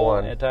number role.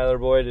 one. Tyler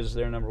Boyd is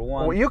their number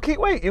one. Well, you keep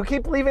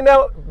leaving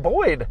out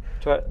Boyd.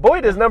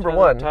 Boyd is number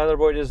one. Tyler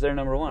Boyd is their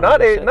number one. Not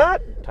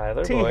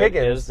Tyler T. Boyd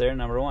Higgins is their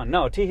number one.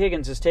 No, T.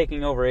 Higgins is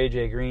taking over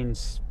AJ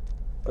Green's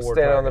 4 Stand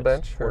targets. on the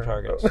bench. 4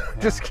 targets.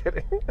 Just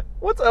kidding.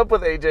 What's up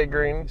with AJ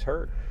Green? He's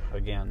hurt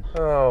again.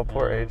 Oh,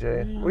 poor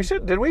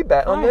AJ. Did we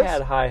bet on this? I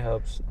had high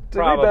hopes. Did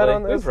we bet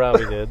on this? We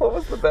probably did. What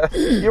was the bet?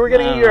 You were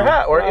getting your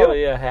hat, weren't you?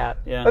 Probably a hat,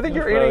 yeah. I think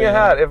you were eating a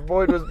hat if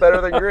Boyd was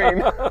better than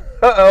Green.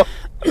 Uh-oh.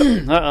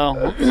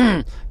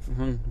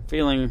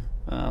 Feeling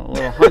a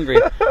little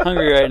hungry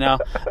right now.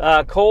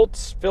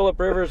 Colts, Phillip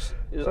Rivers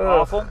is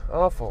awful.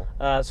 Awful.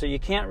 So you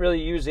can't really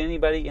use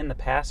anybody in the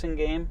passing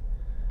game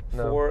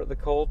for the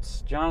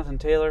Colts. Jonathan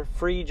Taylor,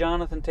 free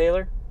Jonathan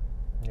Taylor.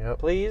 Yep.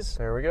 Please.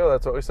 There we go.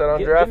 That's what we said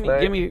on draft night.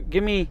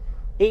 Give me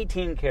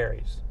 18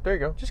 carries. There you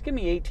go. Just give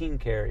me 18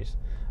 carries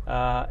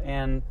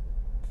and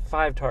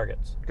 5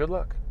 targets. Good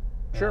luck.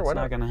 Sure, why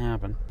not? It's not going to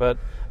happen. But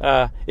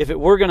if it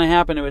were going to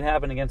happen, it would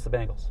happen against the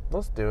Bengals.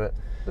 Let's do it.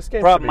 This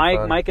game should be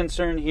fun. My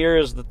concern here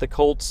is that the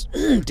Colts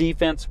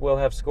defense will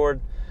have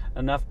scored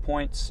enough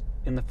points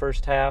in the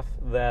first half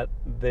that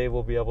they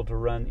will be able to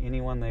run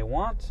anyone they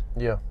want.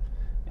 Yeah.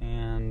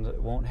 and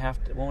won't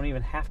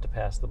even have to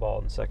pass the ball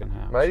in the second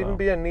half. Might even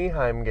be a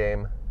Nieheim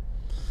game.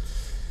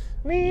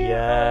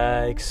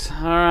 Yikes.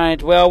 All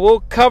right, well, we'll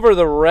cover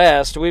the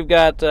rest. We've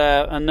got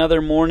another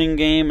morning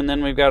game, and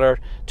then we've got our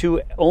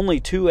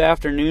only two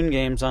afternoon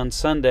games on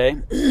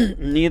Sunday.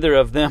 Neither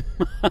of them.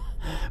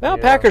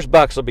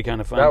 Packers-Bucks will be kind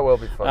of fun. That will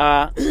be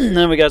fun.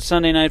 Then we got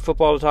Sunday night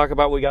football to talk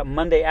about. We got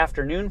Monday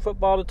afternoon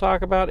football to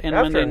talk about, and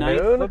Monday night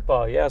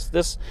football. Yes,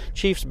 this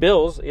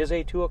Chiefs-Bills is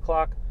a 2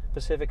 o'clock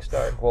Pacific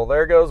start. Well,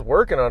 there goes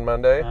working on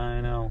Monday. I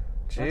know.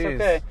 Jeez. That's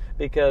okay,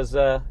 because,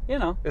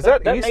 Is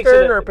that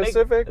Eastern or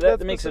Pacific?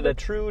 That makes it a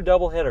true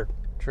doubleheader.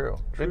 True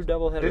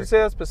Doubleheader. Did you say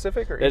that's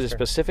Pacific or Eastern? It is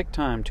Pacific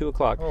time, 2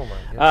 o'clock. Oh, my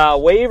goodness.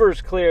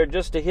 Waivers cleared,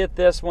 just to hit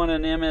this one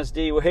in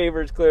MSD.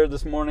 Waivers cleared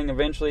this morning.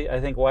 Eventually,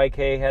 I think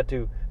YK had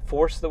to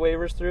force the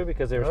waivers through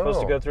because they were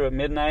supposed to go through at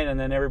midnight, and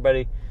then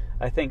everybody,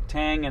 I think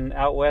Tang and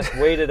out west,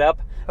 waited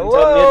up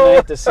until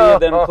midnight to see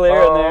them clear.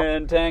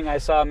 And Tang, I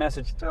saw a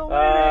message, still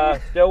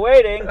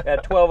waiting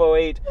at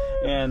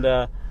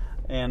 12:08,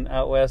 and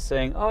out west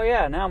saying, oh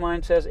yeah, now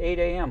mine says 8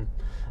 a.m.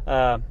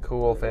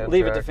 Cool, Fantrax.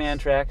 Leave it to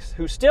Fantrax,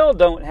 who still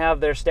don't have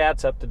their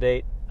stats up to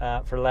date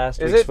for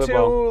last week's football. Is it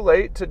too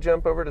late to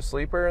jump over to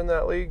Sleeper in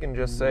that league and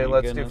just say,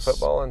 let's do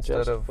football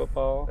instead of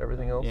football,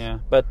 everything else? Yeah,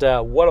 but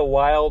what a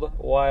wild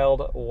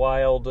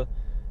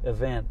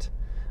event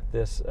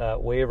this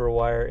waiver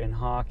wire in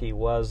hockey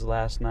was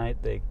last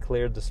night. They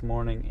cleared this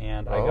morning,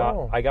 and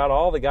I got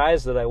all the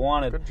guys that I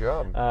wanted. Good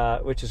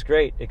job. Which is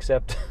great,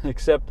 except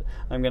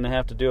I'm going to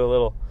have to do a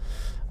little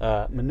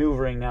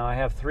maneuvering now. I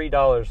have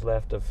 $3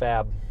 left of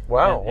Fab.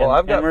 Wow.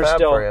 I've got Fab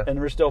for you. And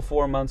we're still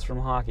 4 months from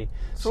hockey.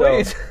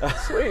 Sweet.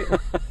 Sweet.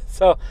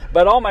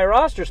 But all my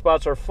roster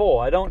spots are full.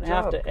 I don't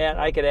have to add.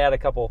 I could add a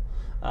couple.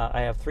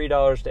 I have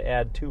 $3 to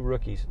add 2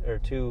 rookies or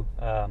 2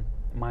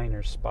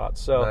 minor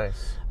spots. So,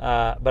 nice.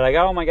 But I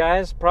got all my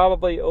guys.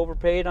 Probably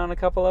overpaid on a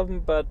couple of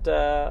them, but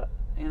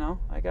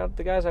I got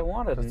the guys I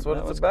wanted. That's what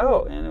it's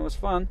about, cool, and it was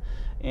fun.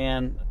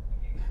 And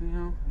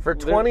for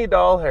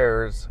 $20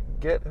 hairs,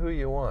 get who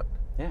you want.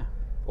 Yeah,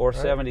 or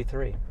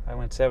 73. I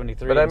went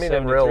 73. But I mean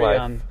in real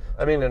life.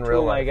 Two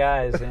of my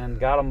guys, and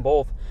got them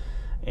both,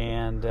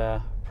 and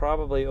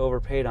probably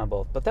overpaid on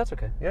both. But that's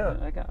okay. Yeah,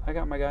 I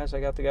got my guys. I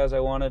got the guys I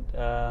wanted.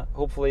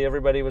 Hopefully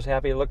everybody was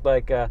happy. It looked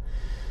like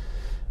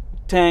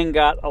Tang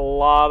got a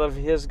lot of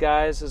his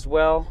guys as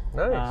well.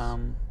 Nice.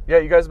 Yeah,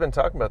 you guys have been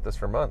talking about this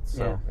for months.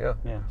 So yeah.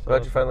 So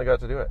glad you finally got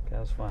to do it. That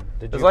was fun.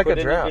 It was like a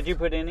draft. Did you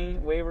put any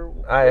waiver?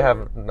 I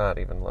have not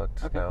even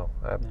looked. Okay. No.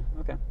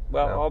 Okay.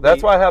 Well,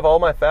 that's why I have all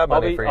my Fab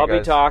money for you guys. I'll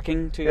be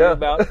talking to you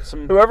about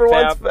some whoever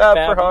wants Fab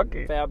for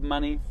hockey. Fab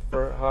money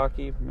for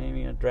hockey,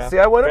 maybe a draft. See,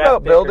 I went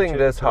about building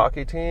this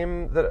hockey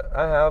team that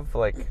I have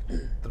like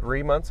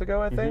 3 months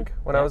ago, I think,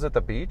 when I was at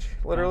the beach,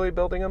 literally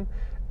building them.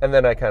 And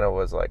then I kind of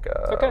was like,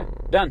 okay,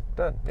 done.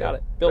 Yeah, got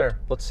it. Built. There.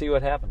 Let's see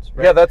what happens.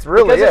 Right? Yeah, that's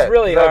really because it's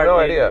really hard. I have no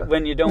idea.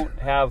 When you don't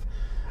have...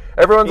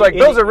 Everyone's like,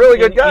 those are really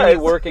good guys.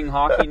 Any working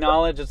hockey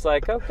knowledge, it's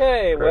like,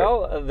 okay,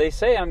 well, they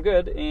say I'm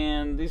good,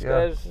 and these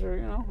guys,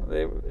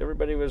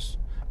 everybody was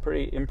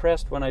pretty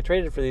impressed when I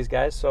traded for these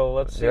guys, so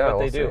let's see what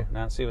they do.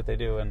 Not see what they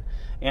do.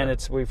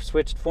 And we've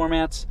switched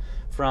formats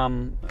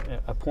from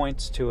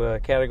points to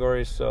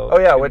categories.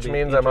 So which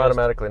means I'm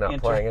automatically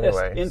not playing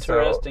anyway.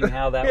 Interesting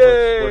how that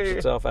works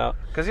itself out.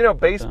 Because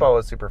baseball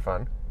is super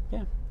fun.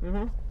 Yeah.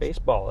 Mm-hmm.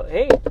 Baseball.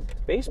 Hey,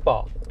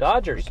 baseball.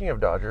 Dodgers. Speaking of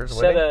Dodgers,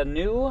 set a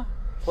new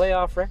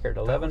playoff record.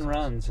 11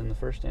 runs in the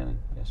first inning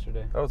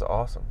yesterday. That was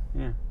awesome.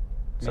 Yeah.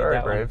 Sorry,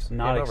 Braves.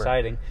 Not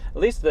exciting. At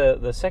least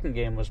the second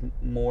game was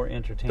more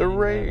entertaining. The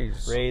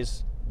Rays.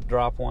 Rays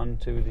drop one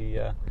to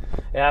the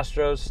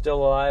Astros,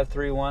 still alive,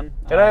 3-1.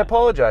 And I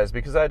apologize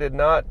because I did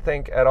not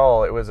think at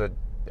all it was a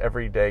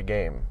everyday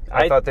game.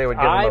 I thought they would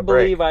give them a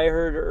break. I believe I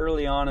heard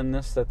early on in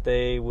this that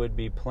they would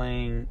be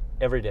playing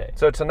every day.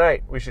 So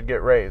tonight we should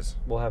get Rays.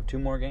 We'll have 2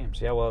 more games.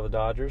 Yeah, we'll have the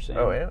Dodgers and,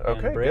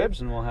 and Braves,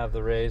 good. And we'll have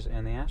the Rays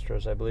and the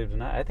Astros, I believe,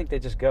 tonight. I think they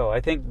just go.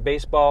 I think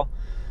baseball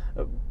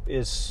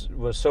was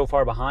so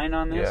far behind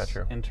on this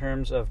in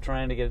terms of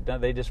trying to get it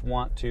done. They just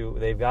want to.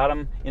 They've got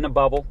them in a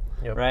bubble,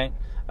 right?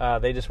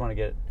 They just want to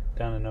get it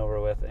done and over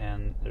with,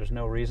 and there's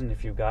no reason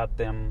if you've got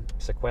them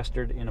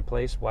sequestered in a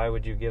place, why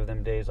would you give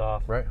them days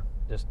off? Right.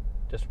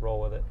 Just roll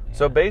with it.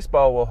 So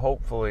baseball will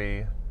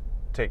hopefully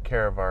take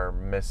care of our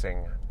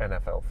missing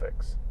NFL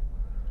fix.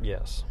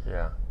 Yes.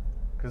 Yeah.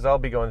 Because I'll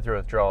be going through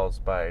withdrawals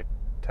by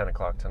 10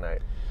 o'clock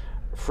tonight.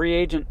 Free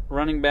agent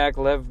running back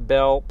Lev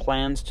Bell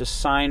plans to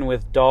sign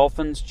with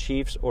Dolphins,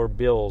 Chiefs, or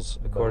Bills,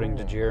 according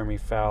to Jeremy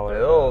Fowler.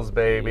 Bills,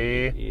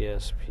 baby.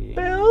 ESPN.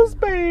 Bills,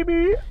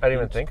 baby. I didn't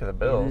even think of the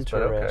Bills,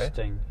 but okay.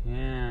 Interesting.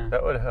 Yeah.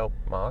 That would help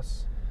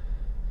Moss.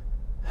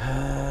 All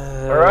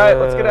right,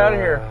 let's get out of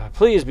here.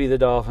 Please be the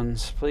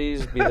Dolphins.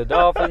 Please be the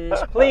Dolphins.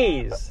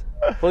 Please.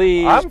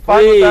 Please, I'm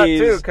fine with that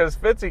too, because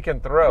Fitzy can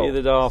throw. Be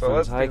the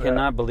Dolphins. So I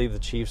cannot believe the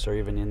Chiefs are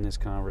even in this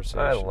conversation.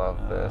 I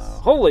love this.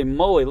 Holy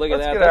moly! Look at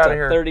that. That's a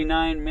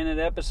 39-minute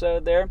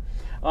episode there.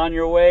 On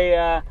your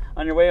way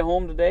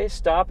home today,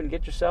 stop and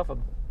get yourself a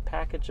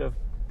package of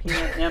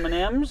peanut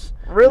M&Ms.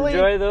 Really?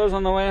 Enjoy those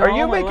on the way home. Are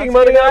you making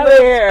money on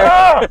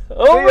this?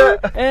 Over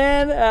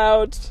and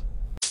out.